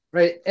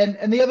 right?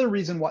 And the other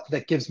reason what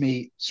that gives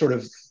me sort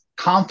of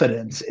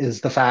confidence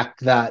is the fact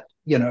that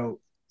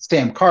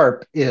Sam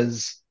Karp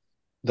is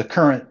the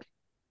current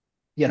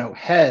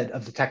head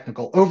of the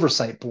technical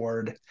oversight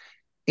board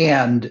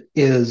and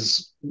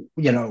is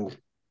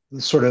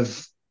sort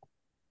of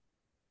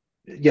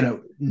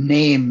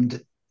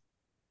named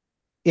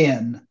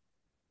in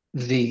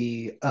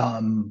the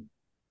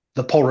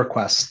pull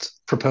request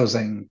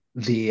proposing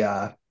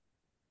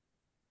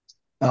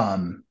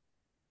um,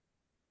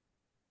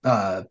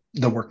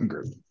 the working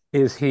group.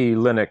 Is he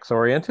Linux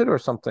oriented or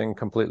something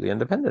completely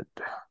independent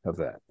of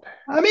that?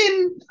 I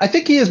mean, I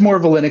think he is more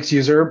of a Linux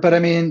user, but I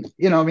mean,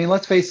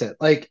 let's face it,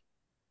 like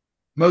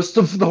most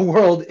of the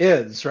world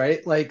is,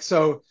 right? Like,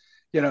 so,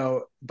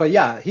 but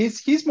yeah,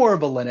 he's more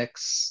of a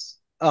Linux,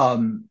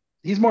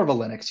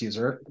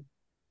 user.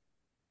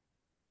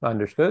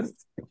 Understood.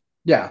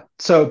 Yeah.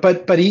 So,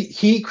 but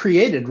he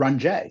created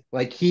RunJ.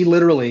 Like he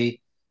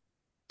literally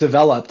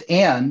developed,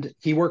 and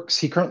he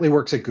currently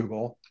works at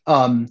Google.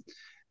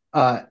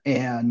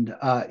 And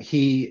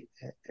he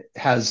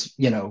has,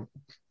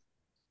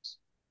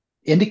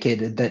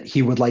 indicated that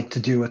he would like to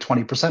do a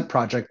 20%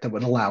 project that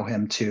would allow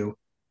him to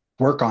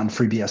work on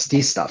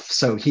FreeBSD stuff.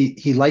 So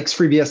he likes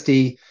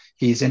FreeBSD.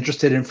 He's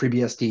interested in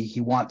FreeBSD.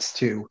 He wants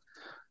to,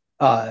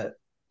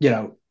 you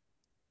know,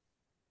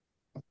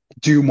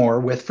 do more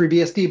with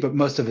FreeBSD, but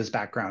most of his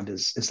background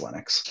is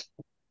Linux.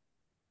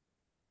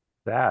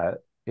 That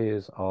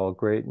is all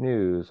great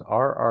news.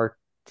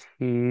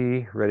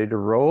 RRT ready to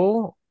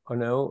roll? Oh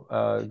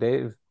no,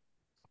 Dave,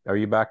 are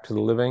you back to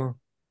the living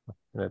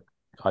in an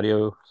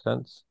audio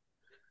sense?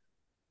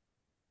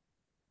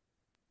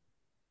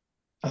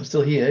 I'm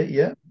still here.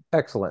 Yeah.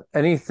 Excellent.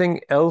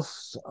 Anything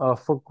else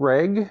for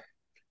Greg?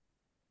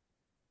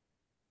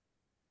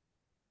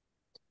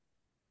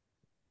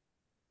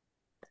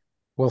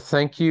 Well,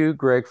 thank you,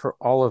 Greg, for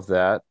all of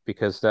that,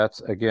 because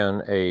that's,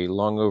 again, a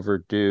long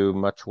overdue,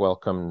 much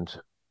welcomed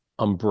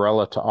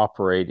umbrella to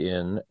operate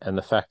in. And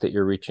the fact that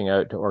you're reaching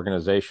out to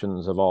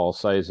organizations of all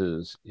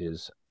sizes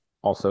is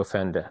also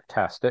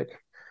fantastic.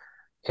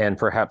 And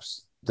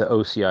perhaps the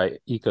OCI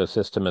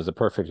ecosystem is a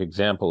perfect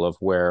example of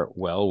where,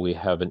 well, we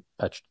have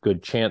a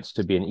good chance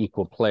to be an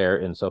equal player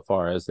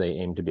insofar as they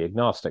aim to be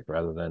agnostic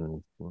rather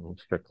than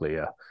strictly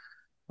a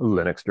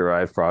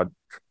Linux-derived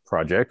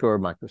project or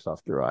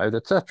Microsoft-derived,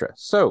 etc.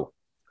 So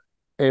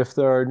if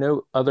there are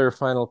no other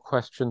final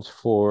questions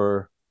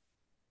for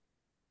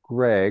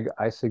Greg,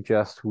 I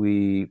suggest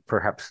we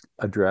perhaps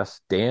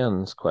address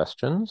Dan's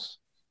questions,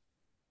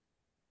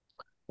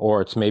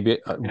 or it's maybe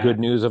good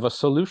news of a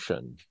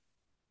solution.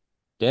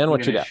 Dan,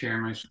 what you got?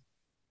 I'm going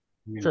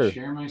Sure. to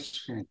share my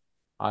screen.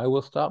 I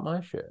will stop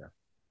my share.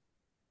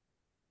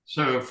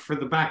 So for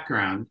the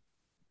background,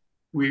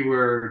 I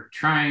was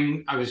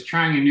trying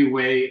a new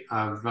way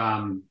of,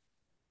 a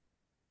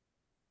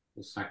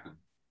second,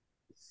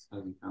 this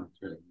hasn't come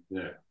through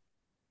there.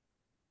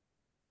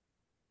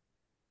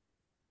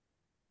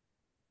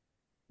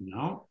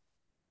 No,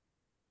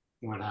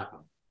 what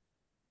happened?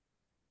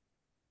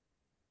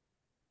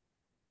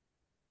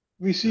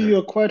 We see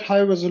your quite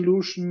high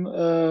resolution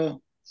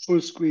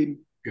full screen.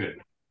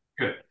 Good.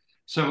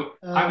 So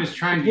I was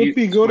trying it to would use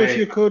be this good way. if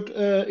you could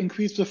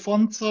increase the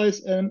font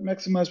size and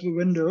maximize the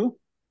window.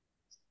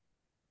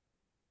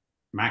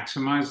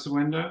 Maximize the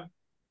window.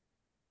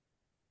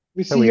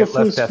 We So see we your get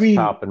full less screen,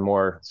 desktop and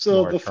more.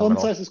 so more the terminal. font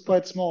size is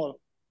quite small.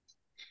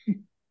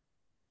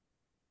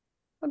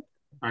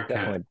 Okay,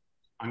 Definitely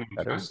I'm going to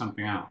better. try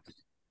something else.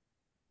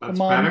 That's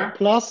Command better.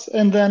 plus,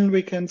 and then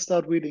we can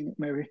start reading it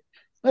maybe.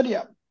 But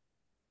yeah.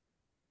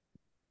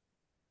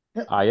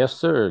 Yes,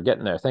 sir.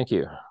 Getting there. Thank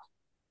you.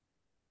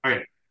 All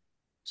right.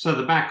 So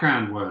the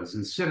background was,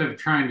 instead of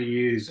trying to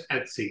use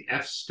Etsy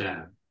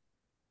fstab,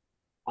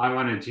 I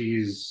wanted to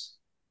use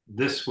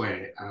this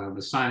way of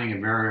assigning a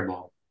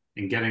variable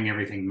and getting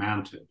everything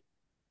mounted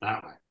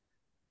that way.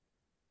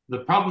 the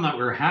problem that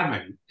we're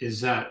having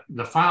is that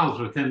the files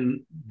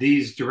within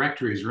these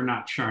directories were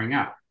not showing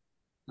up,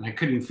 and I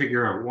couldn't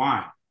figure out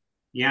why.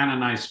 Jan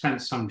and I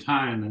spent some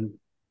time, and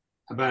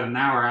about an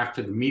hour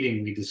after the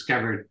meeting, we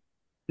discovered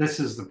this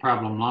is the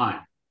problem line.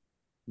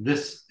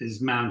 This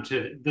is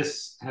mounted.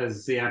 This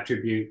has the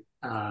attribute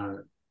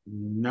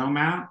no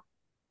mount,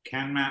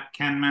 can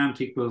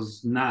mount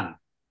equals none.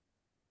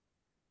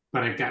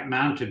 But it got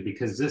mounted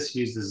because this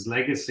uses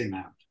legacy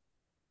mount,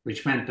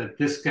 which meant that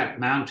this got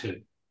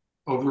mounted,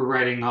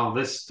 overwriting all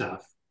this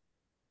stuff,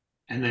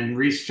 and then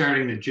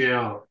restarting the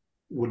jail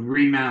would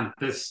remount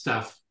this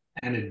stuff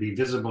and it'd be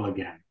visible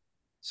again.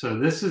 So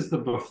this is the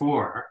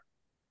before,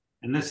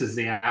 and this is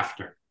the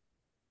after.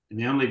 And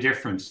the only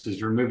difference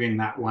is removing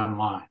that one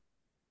line.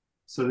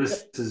 So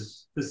this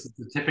is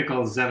the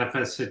typical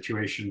ZFS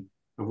situation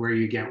of where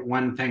you get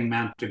one thing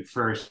mounted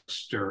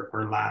first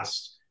or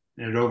last,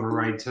 and it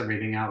overwrites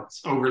everything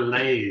else,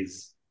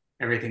 overlays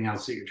everything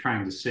else that you're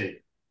trying to see.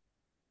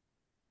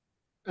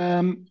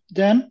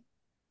 Dan,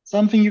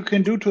 something you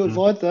can do to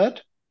avoid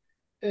that,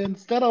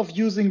 instead of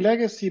using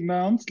legacy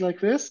mounts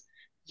like this,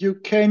 you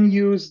can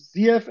use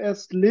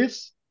ZFS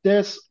list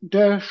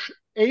dash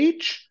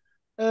H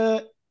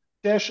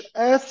dash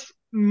S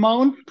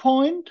mount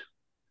point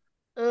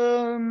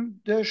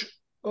dash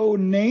O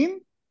name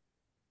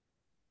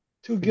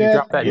to get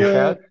drop that in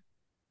chat?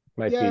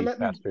 Might yeah, be let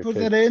me faster put to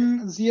that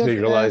in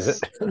visualize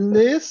ZFS it.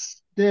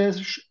 list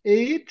dash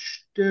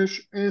H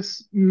dash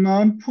S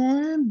mount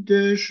point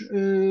dash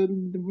let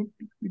me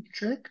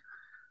check.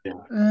 Yeah.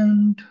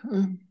 And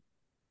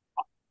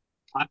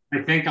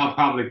I think I'll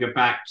probably go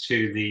back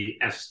to the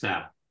F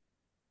step.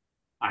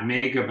 I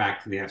may go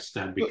back to the F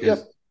step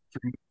because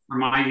for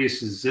my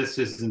uses, this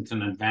isn't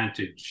an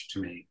advantage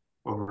to me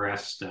over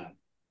F step.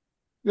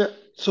 Yeah,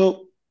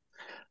 so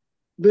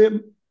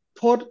the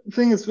port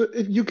thing is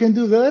you can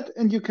do that,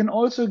 and you can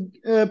also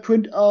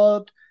print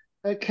out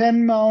a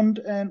can mount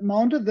and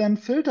mount it, then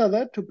filter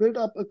that to build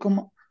up a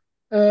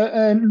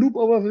and loop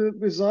over the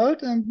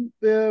result, and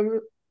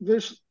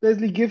this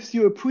basically gives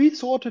you a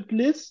pre-sorted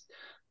list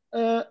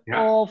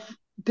of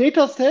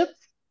data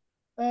sets,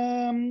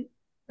 and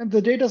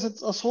the data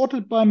sets are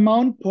sorted by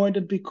mount point,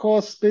 and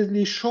because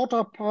basically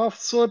shorter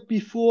paths sort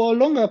before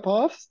longer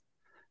paths,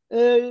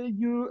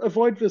 you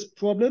avoid this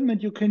problem.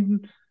 And you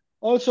can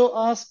also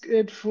ask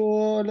it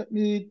for, let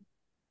me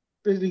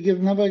basically give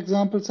another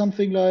example,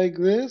 something like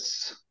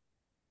this.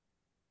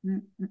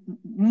 And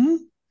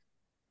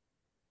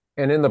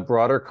in the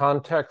broader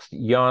context,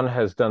 Jan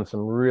has done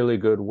some really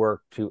good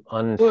work to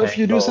untangle. So if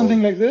you do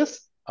something like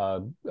this,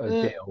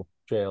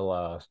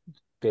 jail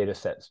data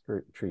set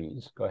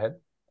trees. Go ahead.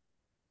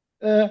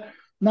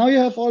 Now you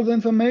have all the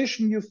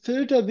information. You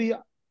filter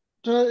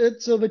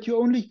it so that you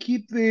only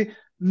keep the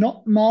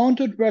not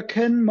mounted where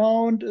can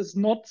mount is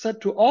not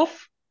set to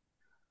off,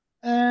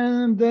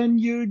 and then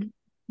you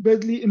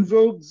basically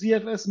invoke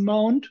ZFS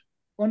mount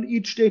on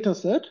each data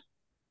set,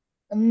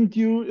 and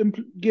you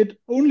get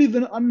only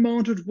the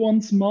unmounted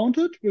ones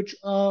mounted, which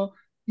are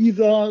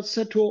either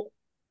set to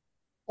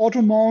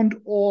auto mount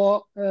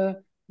or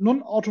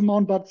non-auto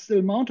mount but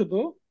still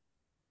mountable.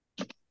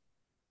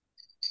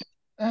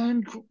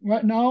 And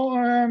right now,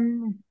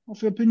 I'm of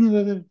the opinion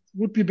that it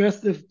would be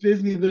best if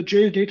basically the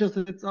jail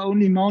datasets are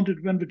only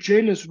mounted when the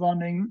jail is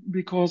running,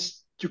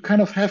 because you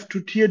kind of have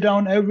to tear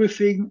down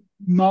everything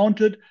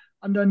mounted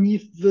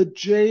underneath the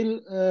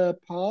jail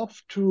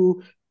path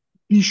to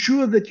be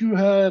sure that you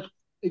have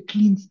a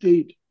clean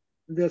state.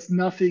 There's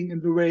nothing in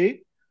the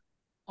way,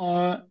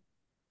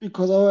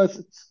 because otherwise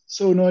it's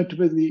so annoying to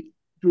basically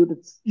do it.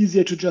 It's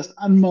easier to just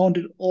unmount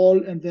it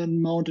all and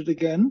then mount it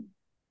again,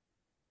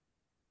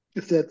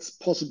 if that's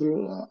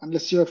possible,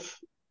 unless you have,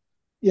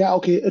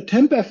 a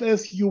temp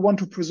FS you want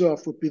to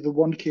preserve would be the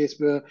one case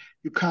where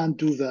you can't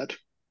do that.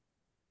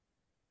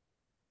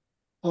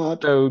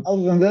 But So,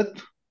 other than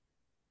that,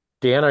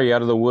 Dan, are you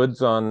out of the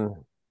woods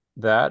on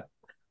that?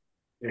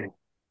 Yeah,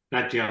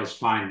 that jail is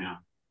fine now.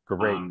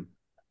 Great.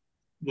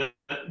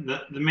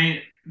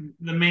 The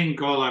main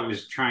goal I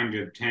was trying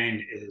to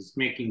obtain is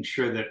making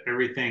sure that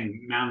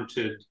everything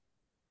mounted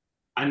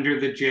under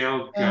the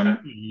jail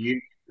got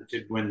used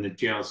when the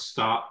jail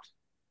stopped,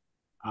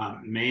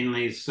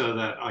 mainly so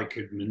that I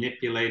could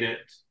manipulate it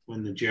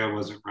when the jail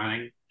wasn't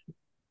running.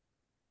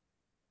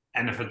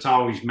 And if it's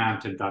always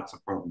mounted, that's a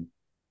problem.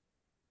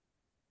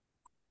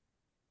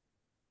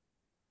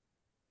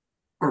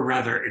 Or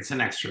rather, it's an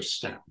extra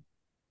step.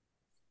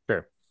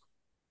 Sure.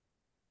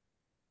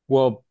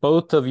 Well,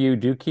 both of you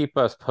do keep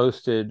us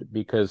posted,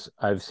 because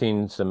I've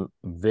seen some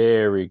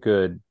very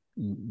good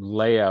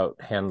layout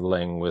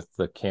handling with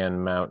the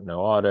can mount no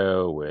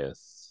auto,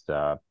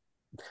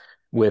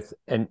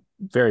 and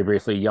very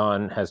briefly,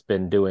 Jan has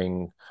been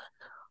doing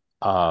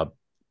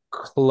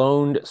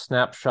cloned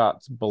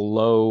snapshots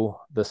below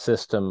the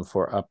system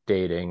for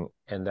updating,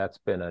 and that's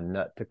been a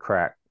nut to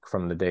crack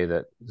from the day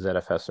that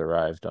ZFS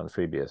arrived on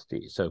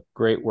FreeBSD. So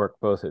great work,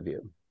 both of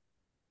you.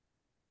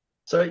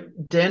 So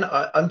Dan,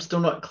 I'm still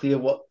not clear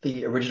what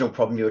the original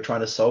problem you were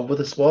trying to solve with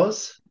this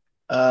was.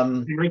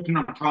 The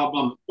original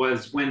problem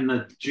was when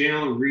the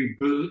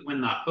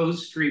when the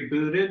host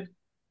rebooted,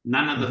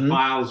 none of the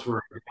files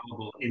were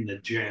available in the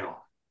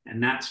jail.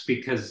 And that's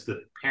because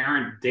the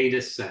parent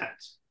data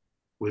set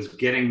was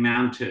getting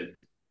mounted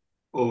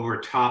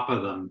over top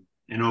of them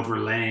and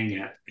overlaying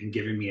it and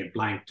giving me a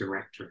blank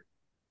directory.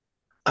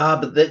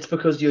 But that's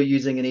because you're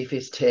using an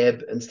FS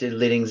tab instead of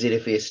letting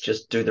ZFS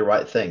just do the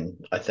right thing,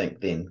 I think,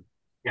 then.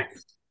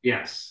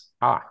 Yes.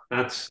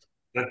 That's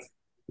Yeah, a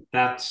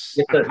that was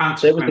the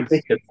consequence.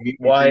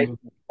 question.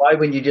 Why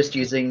when you're just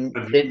letting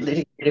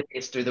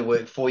ZFS do the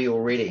work for you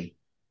already?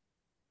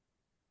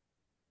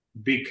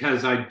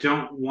 Because I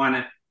don't want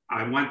it.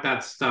 I want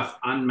that stuff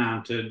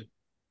unmounted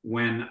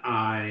when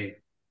I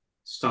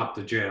stop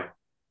the jail.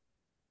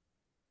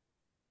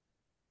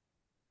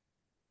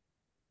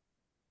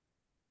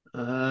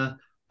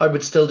 I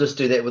would still just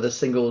do that with a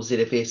single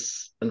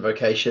ZFS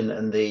invocation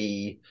in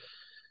the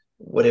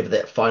whatever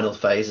that final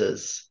phase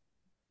is,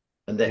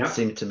 and that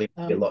seemed to me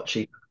to be a lot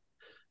cheaper.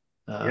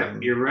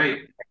 You're right.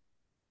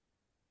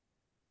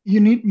 You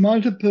need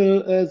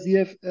multiple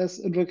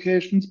ZFS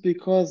invocations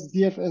because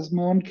ZFS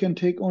mount can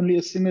take only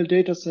a single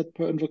data set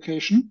per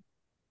invocation.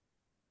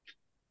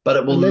 But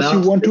it will unless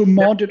mount you want to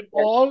mount it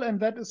all, and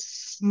that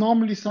is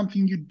normally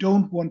something you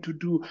don't want to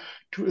do,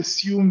 to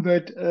assume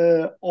that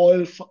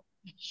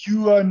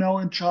you are now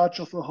in charge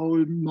of the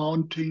whole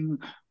mounting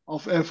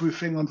of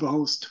everything on the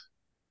host.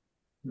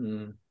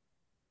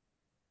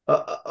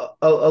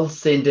 I'll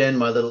send in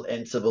my little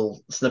Ansible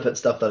snippet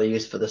stuff that I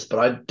use for this, but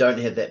I don't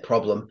have that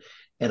problem,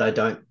 and I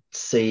don't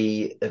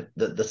see that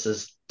this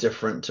is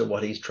different to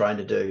what he's trying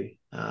to do.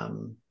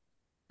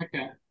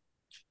 Okay.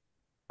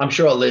 I'm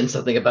sure I'll learn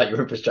something about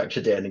your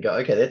infrastructure, Dan, and go,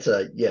 okay, that's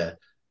that's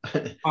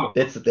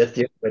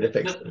the way to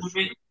fix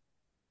this.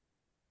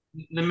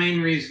 The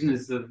main reason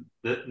is the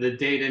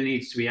data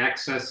needs to be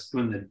accessed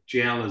when the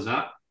jail is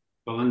up,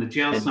 but when the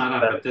jail's not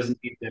up, it doesn't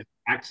need to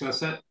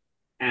access it.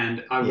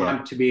 And I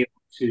want to be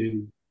able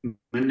to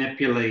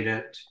manipulate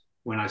it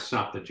when I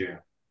stop the jail.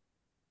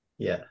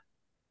 Yeah.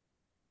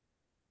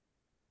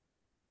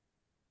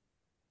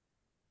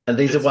 And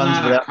these are ones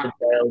without the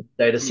jail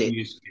data set.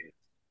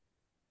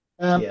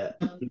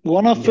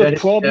 One of the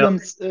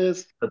problems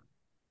is...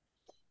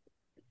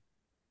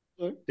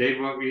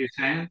 Dave, what were you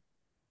saying?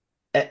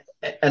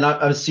 And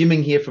I'm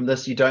assuming here from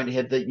this, you don't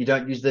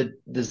use the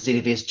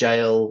ZFS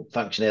jail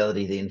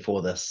functionality then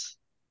for this.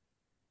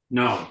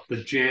 No,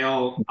 the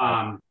jail.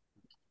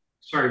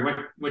 Sorry,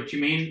 what do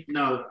you mean?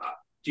 No,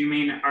 do you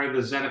mean are the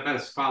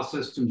ZFS file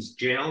systems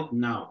jailed?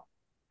 No,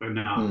 they're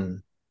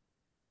not.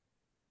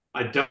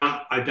 I don't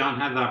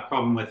have that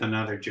problem with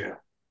another jail.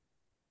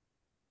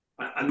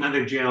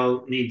 Another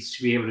jail needs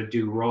to be able to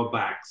do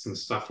rollbacks and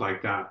stuff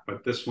like that,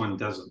 but this one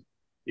doesn't.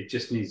 It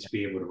just needs to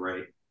be able to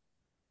write.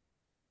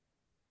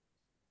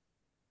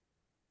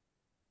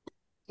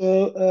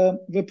 So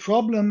the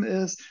problem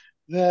is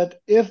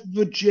that if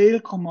the jail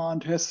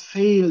command has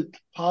failed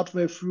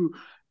partway through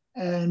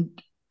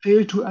and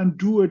failed to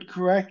undo it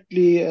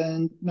correctly,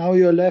 and now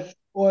you're left,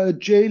 or a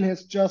jail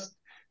has just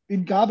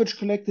been garbage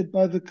collected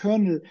by the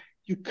kernel,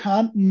 you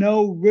can't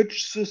know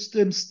which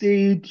system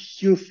state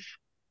you've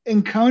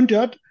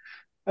encountered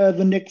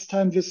the next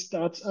time this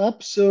starts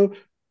up. So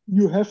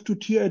you have to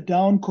tear it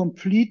down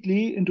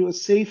completely into a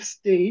safe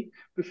state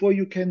before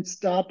you can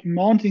start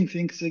mounting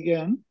things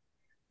again,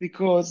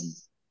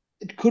 because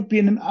it could be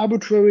in an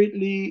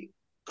arbitrarily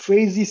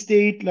crazy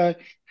state,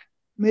 like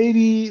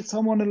maybe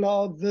someone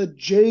allowed the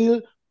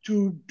jail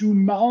to do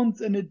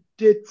mounts and it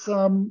did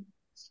some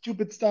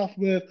stupid stuff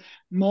with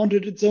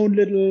mounted its own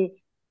little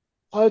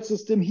file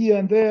system here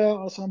and there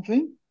or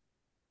something.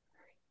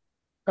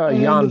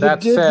 Jan,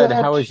 that said,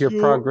 how is your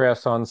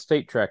progress on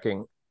state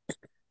tracking?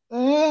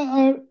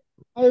 I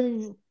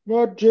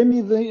wrote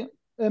Jamie the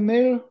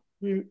mail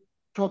we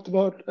talked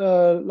about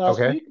last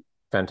week.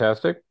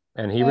 Fantastic.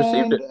 And he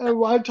received it.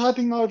 While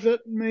typing out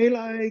that mail,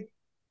 I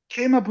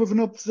came up with an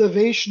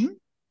observation.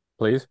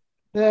 Please.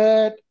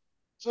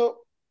 So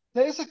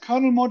there is a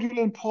kernel module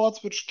in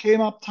ports which came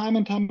up time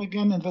and time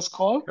again in this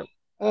call,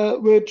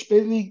 which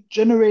basically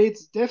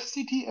generates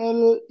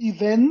devctl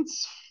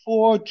events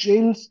for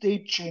jail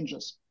state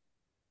changes.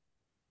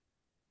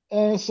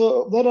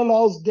 So that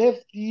allows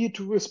devd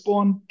to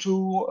respond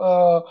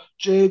to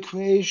jail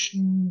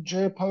creation,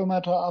 jail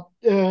parameter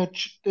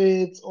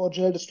updates, or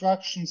jail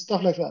destruction,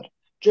 stuff like that.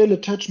 Jail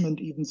attachment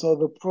even, so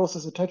the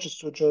process attaches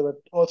to a jail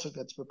that also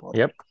gets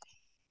reported.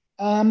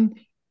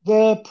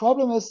 The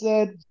problem is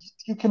that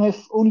you can have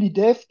only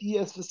devd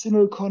as the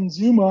single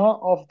consumer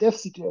of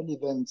devctl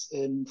events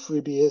in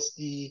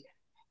FreeBSD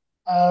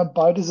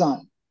by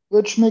design,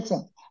 which makes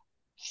sense.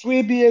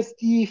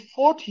 FreeBSD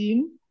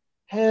 14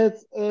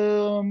 has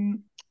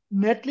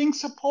netlink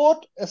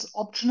support as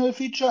optional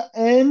feature,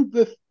 and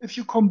if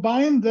you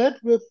combine that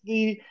with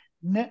the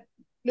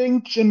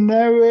netlink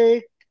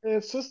generic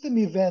system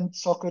event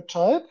socket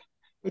type,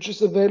 which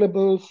is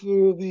available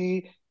through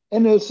the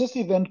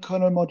NLSysEvent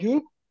kernel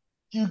module,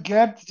 you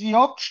get the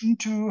option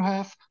to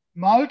have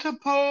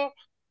multiple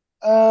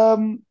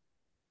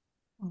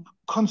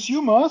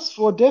consumers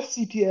for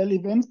devctl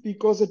events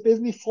because it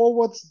basically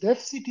forwards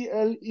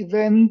devctl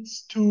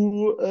events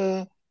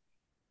to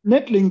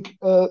Netlink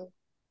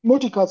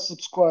multicast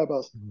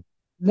subscribers.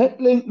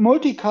 Netlink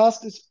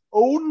multicast is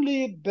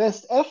only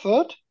best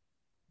effort,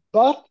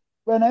 but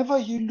whenever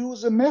you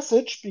lose a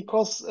message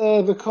because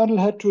the kernel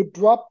had to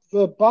drop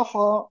the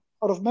buffer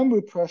out of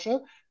memory pressure,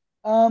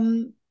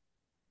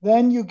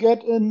 then you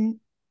get a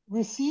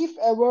receive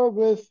error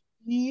with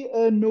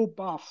no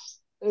buffs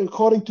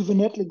according to the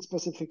Netlink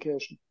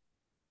specification.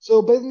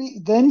 So basically,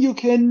 then you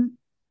can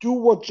do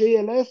what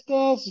JLS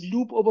does,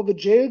 loop over the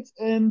jails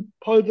and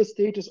pull the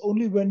status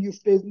only when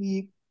you've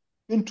basically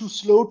been too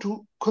slow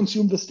to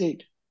consume the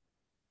state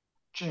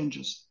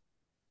changes.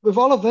 With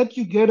all of that,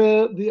 you get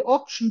the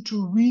option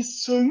to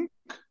resync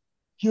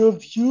your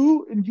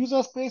view in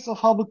user space of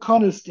how the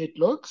kernel state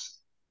looks.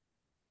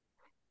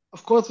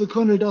 Of course, the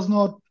kernel does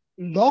not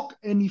log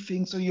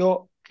anything, so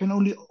you can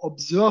only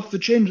observe the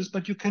changes,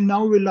 but you can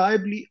now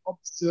reliably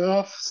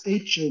observe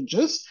state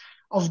changes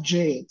of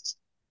jails.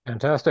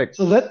 Fantastic.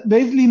 So that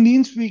basically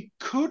means we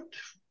could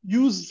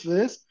use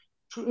this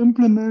to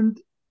implement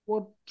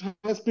what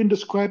has been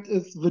described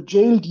as the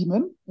jail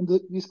daemon in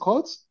these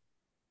calls,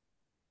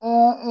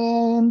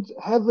 and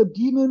have a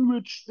daemon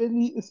which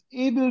really is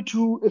able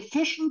to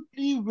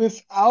efficiently,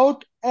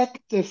 without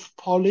active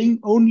polling,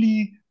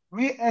 only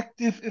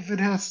reactive if it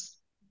has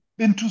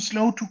been too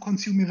slow to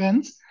consume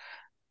events,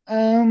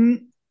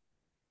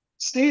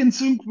 stay in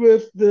sync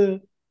with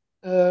the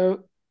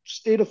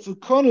state of the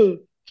kernel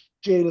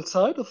jail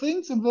side of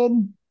things, and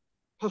then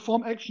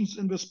perform actions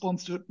in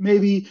response to it.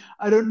 Maybe,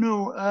 I don't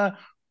know,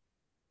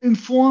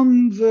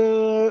 inform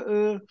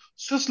the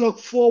syslog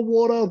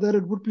forwarder that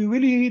it would be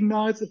really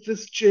nice if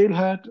this jail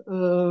had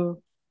a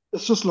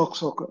syslog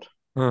socket.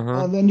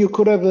 And then you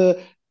could have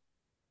a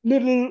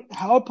little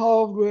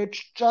helper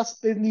which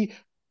just basically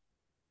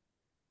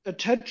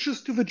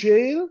attaches to the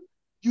jail,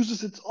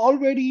 uses its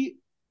already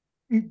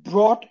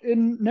brought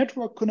in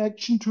network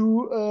connection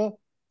to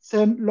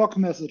send log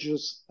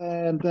messages.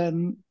 And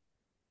then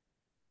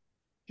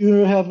you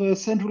have a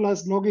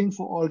centralized logging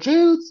for all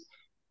jails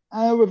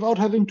without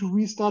having to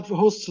restart the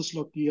host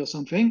syslog or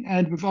something,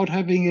 and without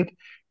having it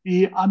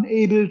be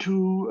unable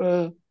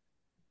to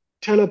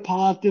tell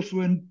apart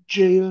different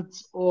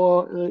jails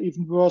or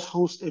even worse,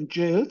 host and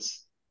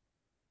jails.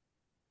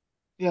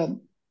 Yeah,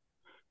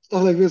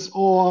 stuff like this,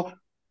 or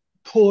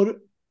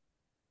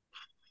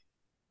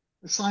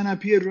assign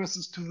IP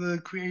addresses to the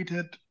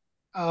created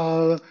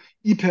EPAIR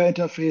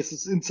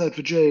interfaces inside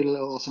the jail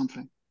or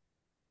something.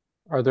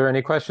 Are there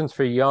any questions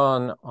for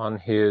Jan on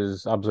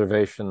his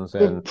observations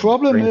The and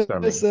problem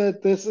brainstorming? is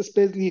that this is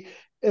basically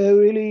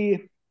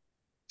really,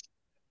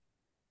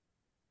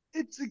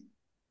 it's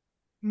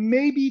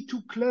maybe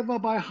too clever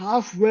by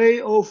halfway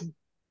of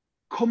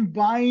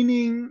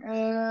combining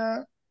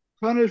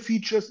kernel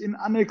features in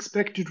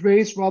unexpected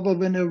ways rather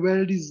than a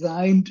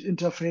well-designed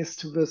interface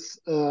to this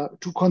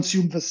to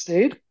consume the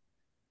state.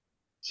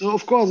 So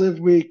of course, if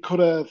we could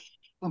have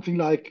something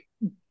like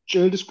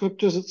jail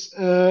descriptors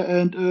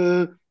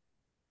and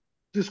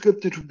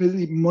descriptor to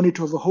basically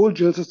monitor the whole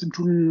jail system,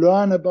 to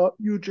learn about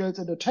new jails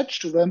and attach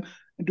to them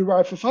and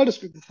derive a file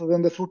descriptor for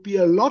them, that would be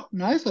a lot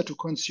nicer to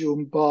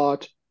consume.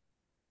 But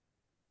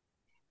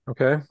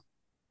okay,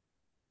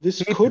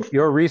 this keep could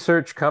your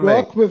research coming.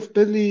 Work with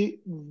basically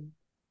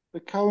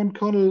the current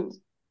kernel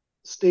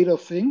state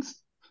of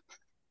things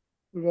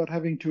without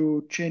having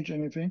to change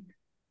anything.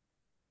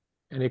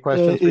 Any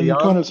questions for in Jan?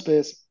 kernel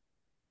space?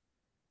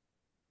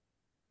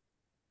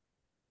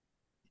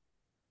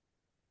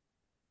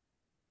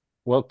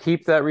 Well,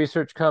 keep that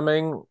research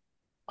coming.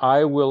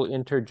 I will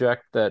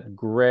interject that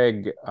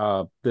Greg,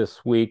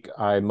 this week,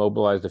 I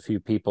mobilized a few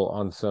people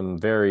on some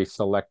very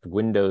select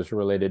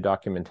Windows-related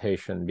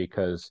documentation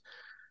because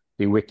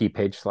the wiki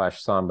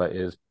page/Samba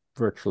is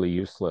virtually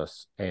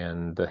useless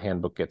and the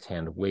handbook gets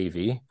hand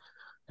wavy.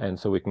 And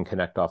so we can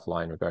connect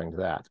offline regarding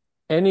that.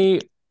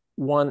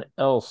 Anyone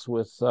else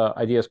with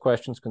ideas,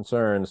 questions,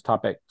 concerns,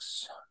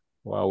 topics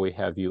while we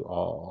have you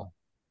all?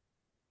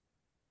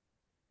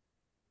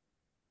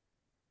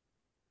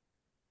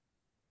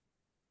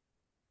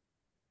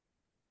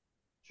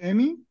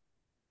 Jamie?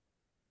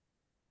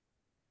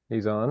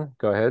 He's on.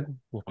 Go ahead.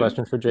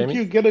 Questions for Jamie? Did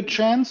you get a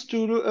chance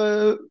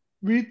to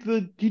read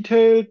the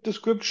detailed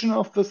description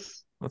of the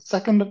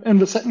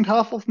second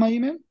half of my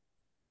email?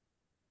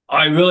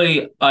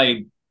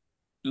 I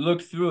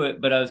looked through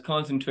it, but I was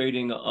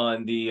concentrating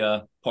on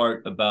the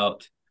part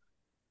about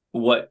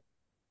what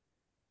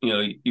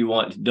you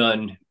want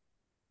done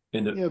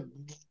in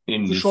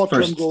the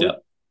first goal.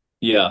 step.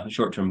 Yeah,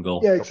 short-term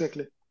goal. Yeah,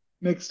 exactly.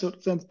 Makes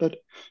total sense, but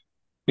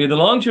yeah, the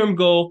long-term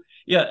goal.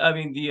 Yeah, I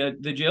mean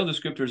the jail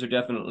descriptors are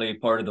definitely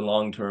part of the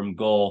long-term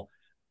goal.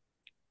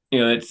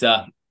 It's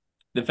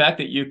the fact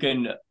that you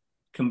can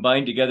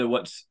combine together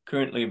what's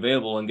currently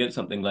available and get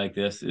something like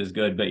this is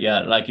good. But yeah,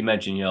 like you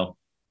mentioned,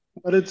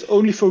 but it's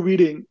only for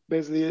reading,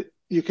 basically.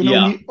 You can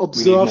only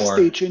observe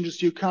state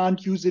changes. You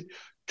can't use it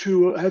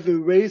to have a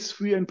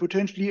race-free and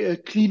potentially a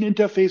clean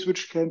interface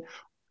which can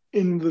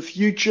in the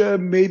future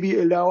maybe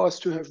allow us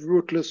to have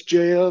rootless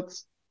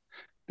jails,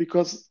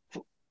 because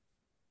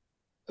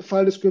a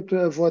file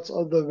descriptor avoids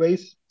all the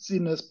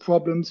raciness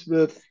problems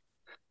with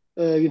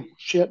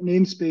shared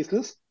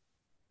namespaces.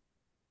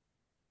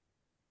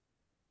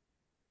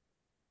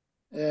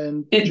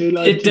 And jail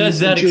it does IDs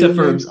that, and jail except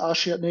for names are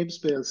shared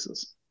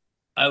namespaces.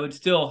 I would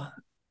still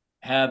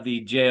have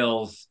the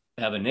jails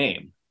have a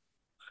name.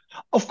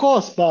 Of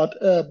course, but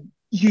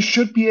you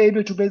should be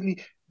able to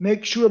basically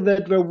make sure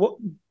that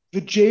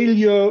the jail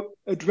you're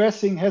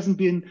addressing hasn't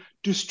been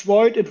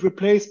destroyed and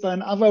replaced by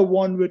another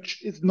one,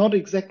 which is not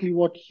exactly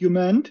what you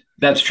meant.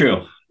 That's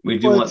true. We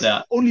do Or want it's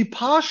that. only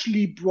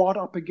partially brought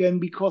up again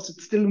because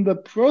it's still in the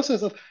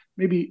process of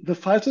maybe the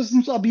file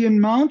systems are being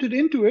mounted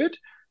into it,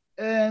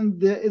 and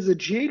there is a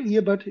jail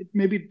here, but it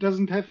maybe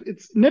doesn't have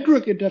its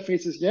network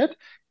interfaces yet.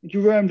 And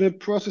you were in the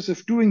process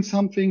of doing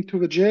something to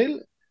the jail,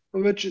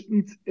 for which it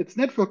needs its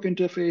network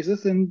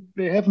interfaces, and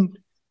they haven't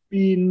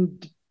been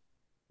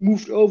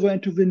moved over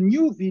into the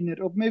new VNet,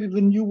 or maybe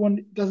the new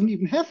one doesn't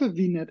even have a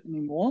VNet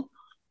anymore,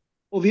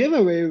 or the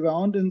other way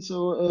around. And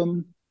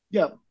so,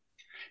 yeah,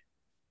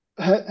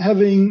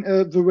 having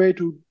the way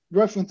to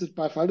reference it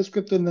by file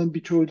descriptor and then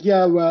be told,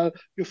 yeah, well,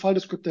 your file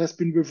descriptor has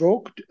been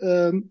revoked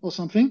or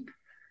something.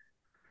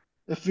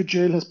 If the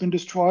jail has been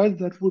destroyed,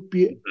 that would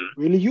be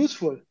really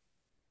useful.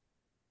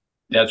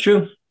 That's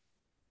true.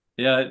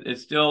 Yeah,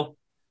 it's still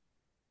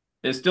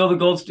the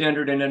gold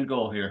standard and end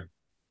goal here.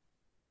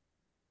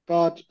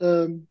 But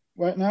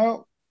right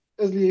now,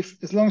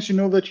 as long as you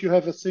know that you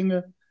have a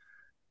single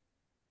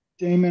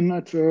daemon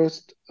at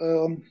first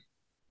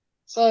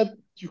side,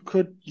 you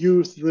could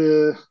use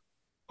the.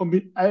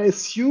 I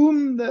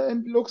assume that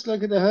it looks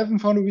like it. I haven't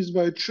found a reason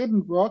why it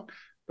shouldn't work,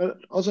 but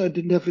also I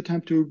didn't have the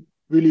time to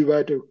really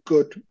write a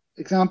good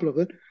example of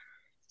it.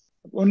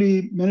 I've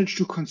only managed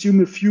to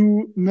consume a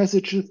few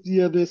messages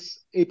via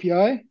this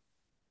API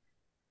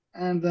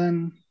and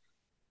then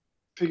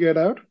figure it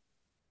out.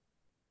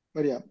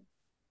 But yeah.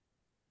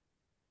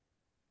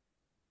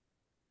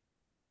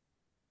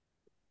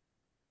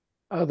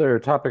 Other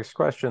topics,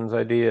 questions,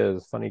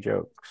 ideas, funny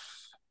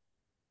jokes?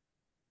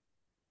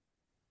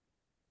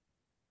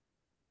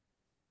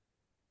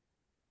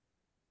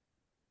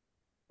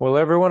 Well,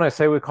 everyone, I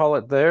say we call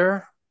it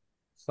there.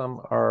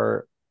 Some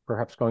are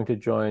perhaps going to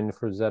join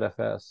for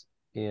ZFS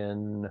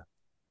in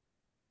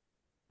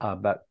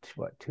about,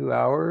 2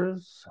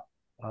 hours?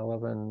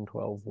 11,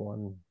 12,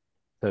 1.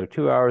 So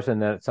 2 hours,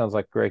 and then it sounds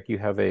like, Greg, you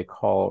have a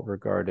call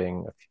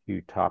regarding a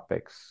few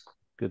topics.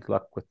 Good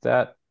luck with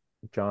that.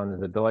 John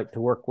is a delight to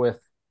work with.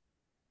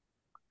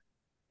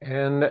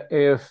 And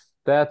if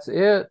that's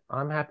it,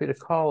 I'm happy to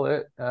call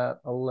it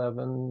at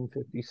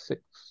 11:56,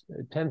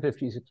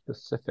 10:56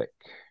 Pacific.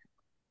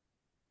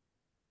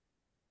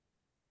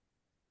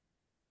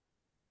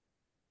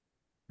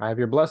 I have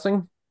your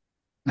blessing?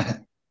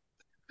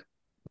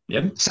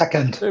 Yep.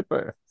 Second.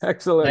 Super.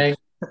 Excellent.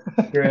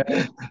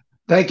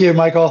 Thank you,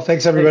 Michael.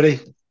 Thanks, everybody.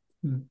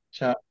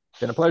 Ciao.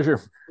 Been a pleasure.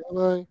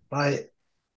 Bye. Bye.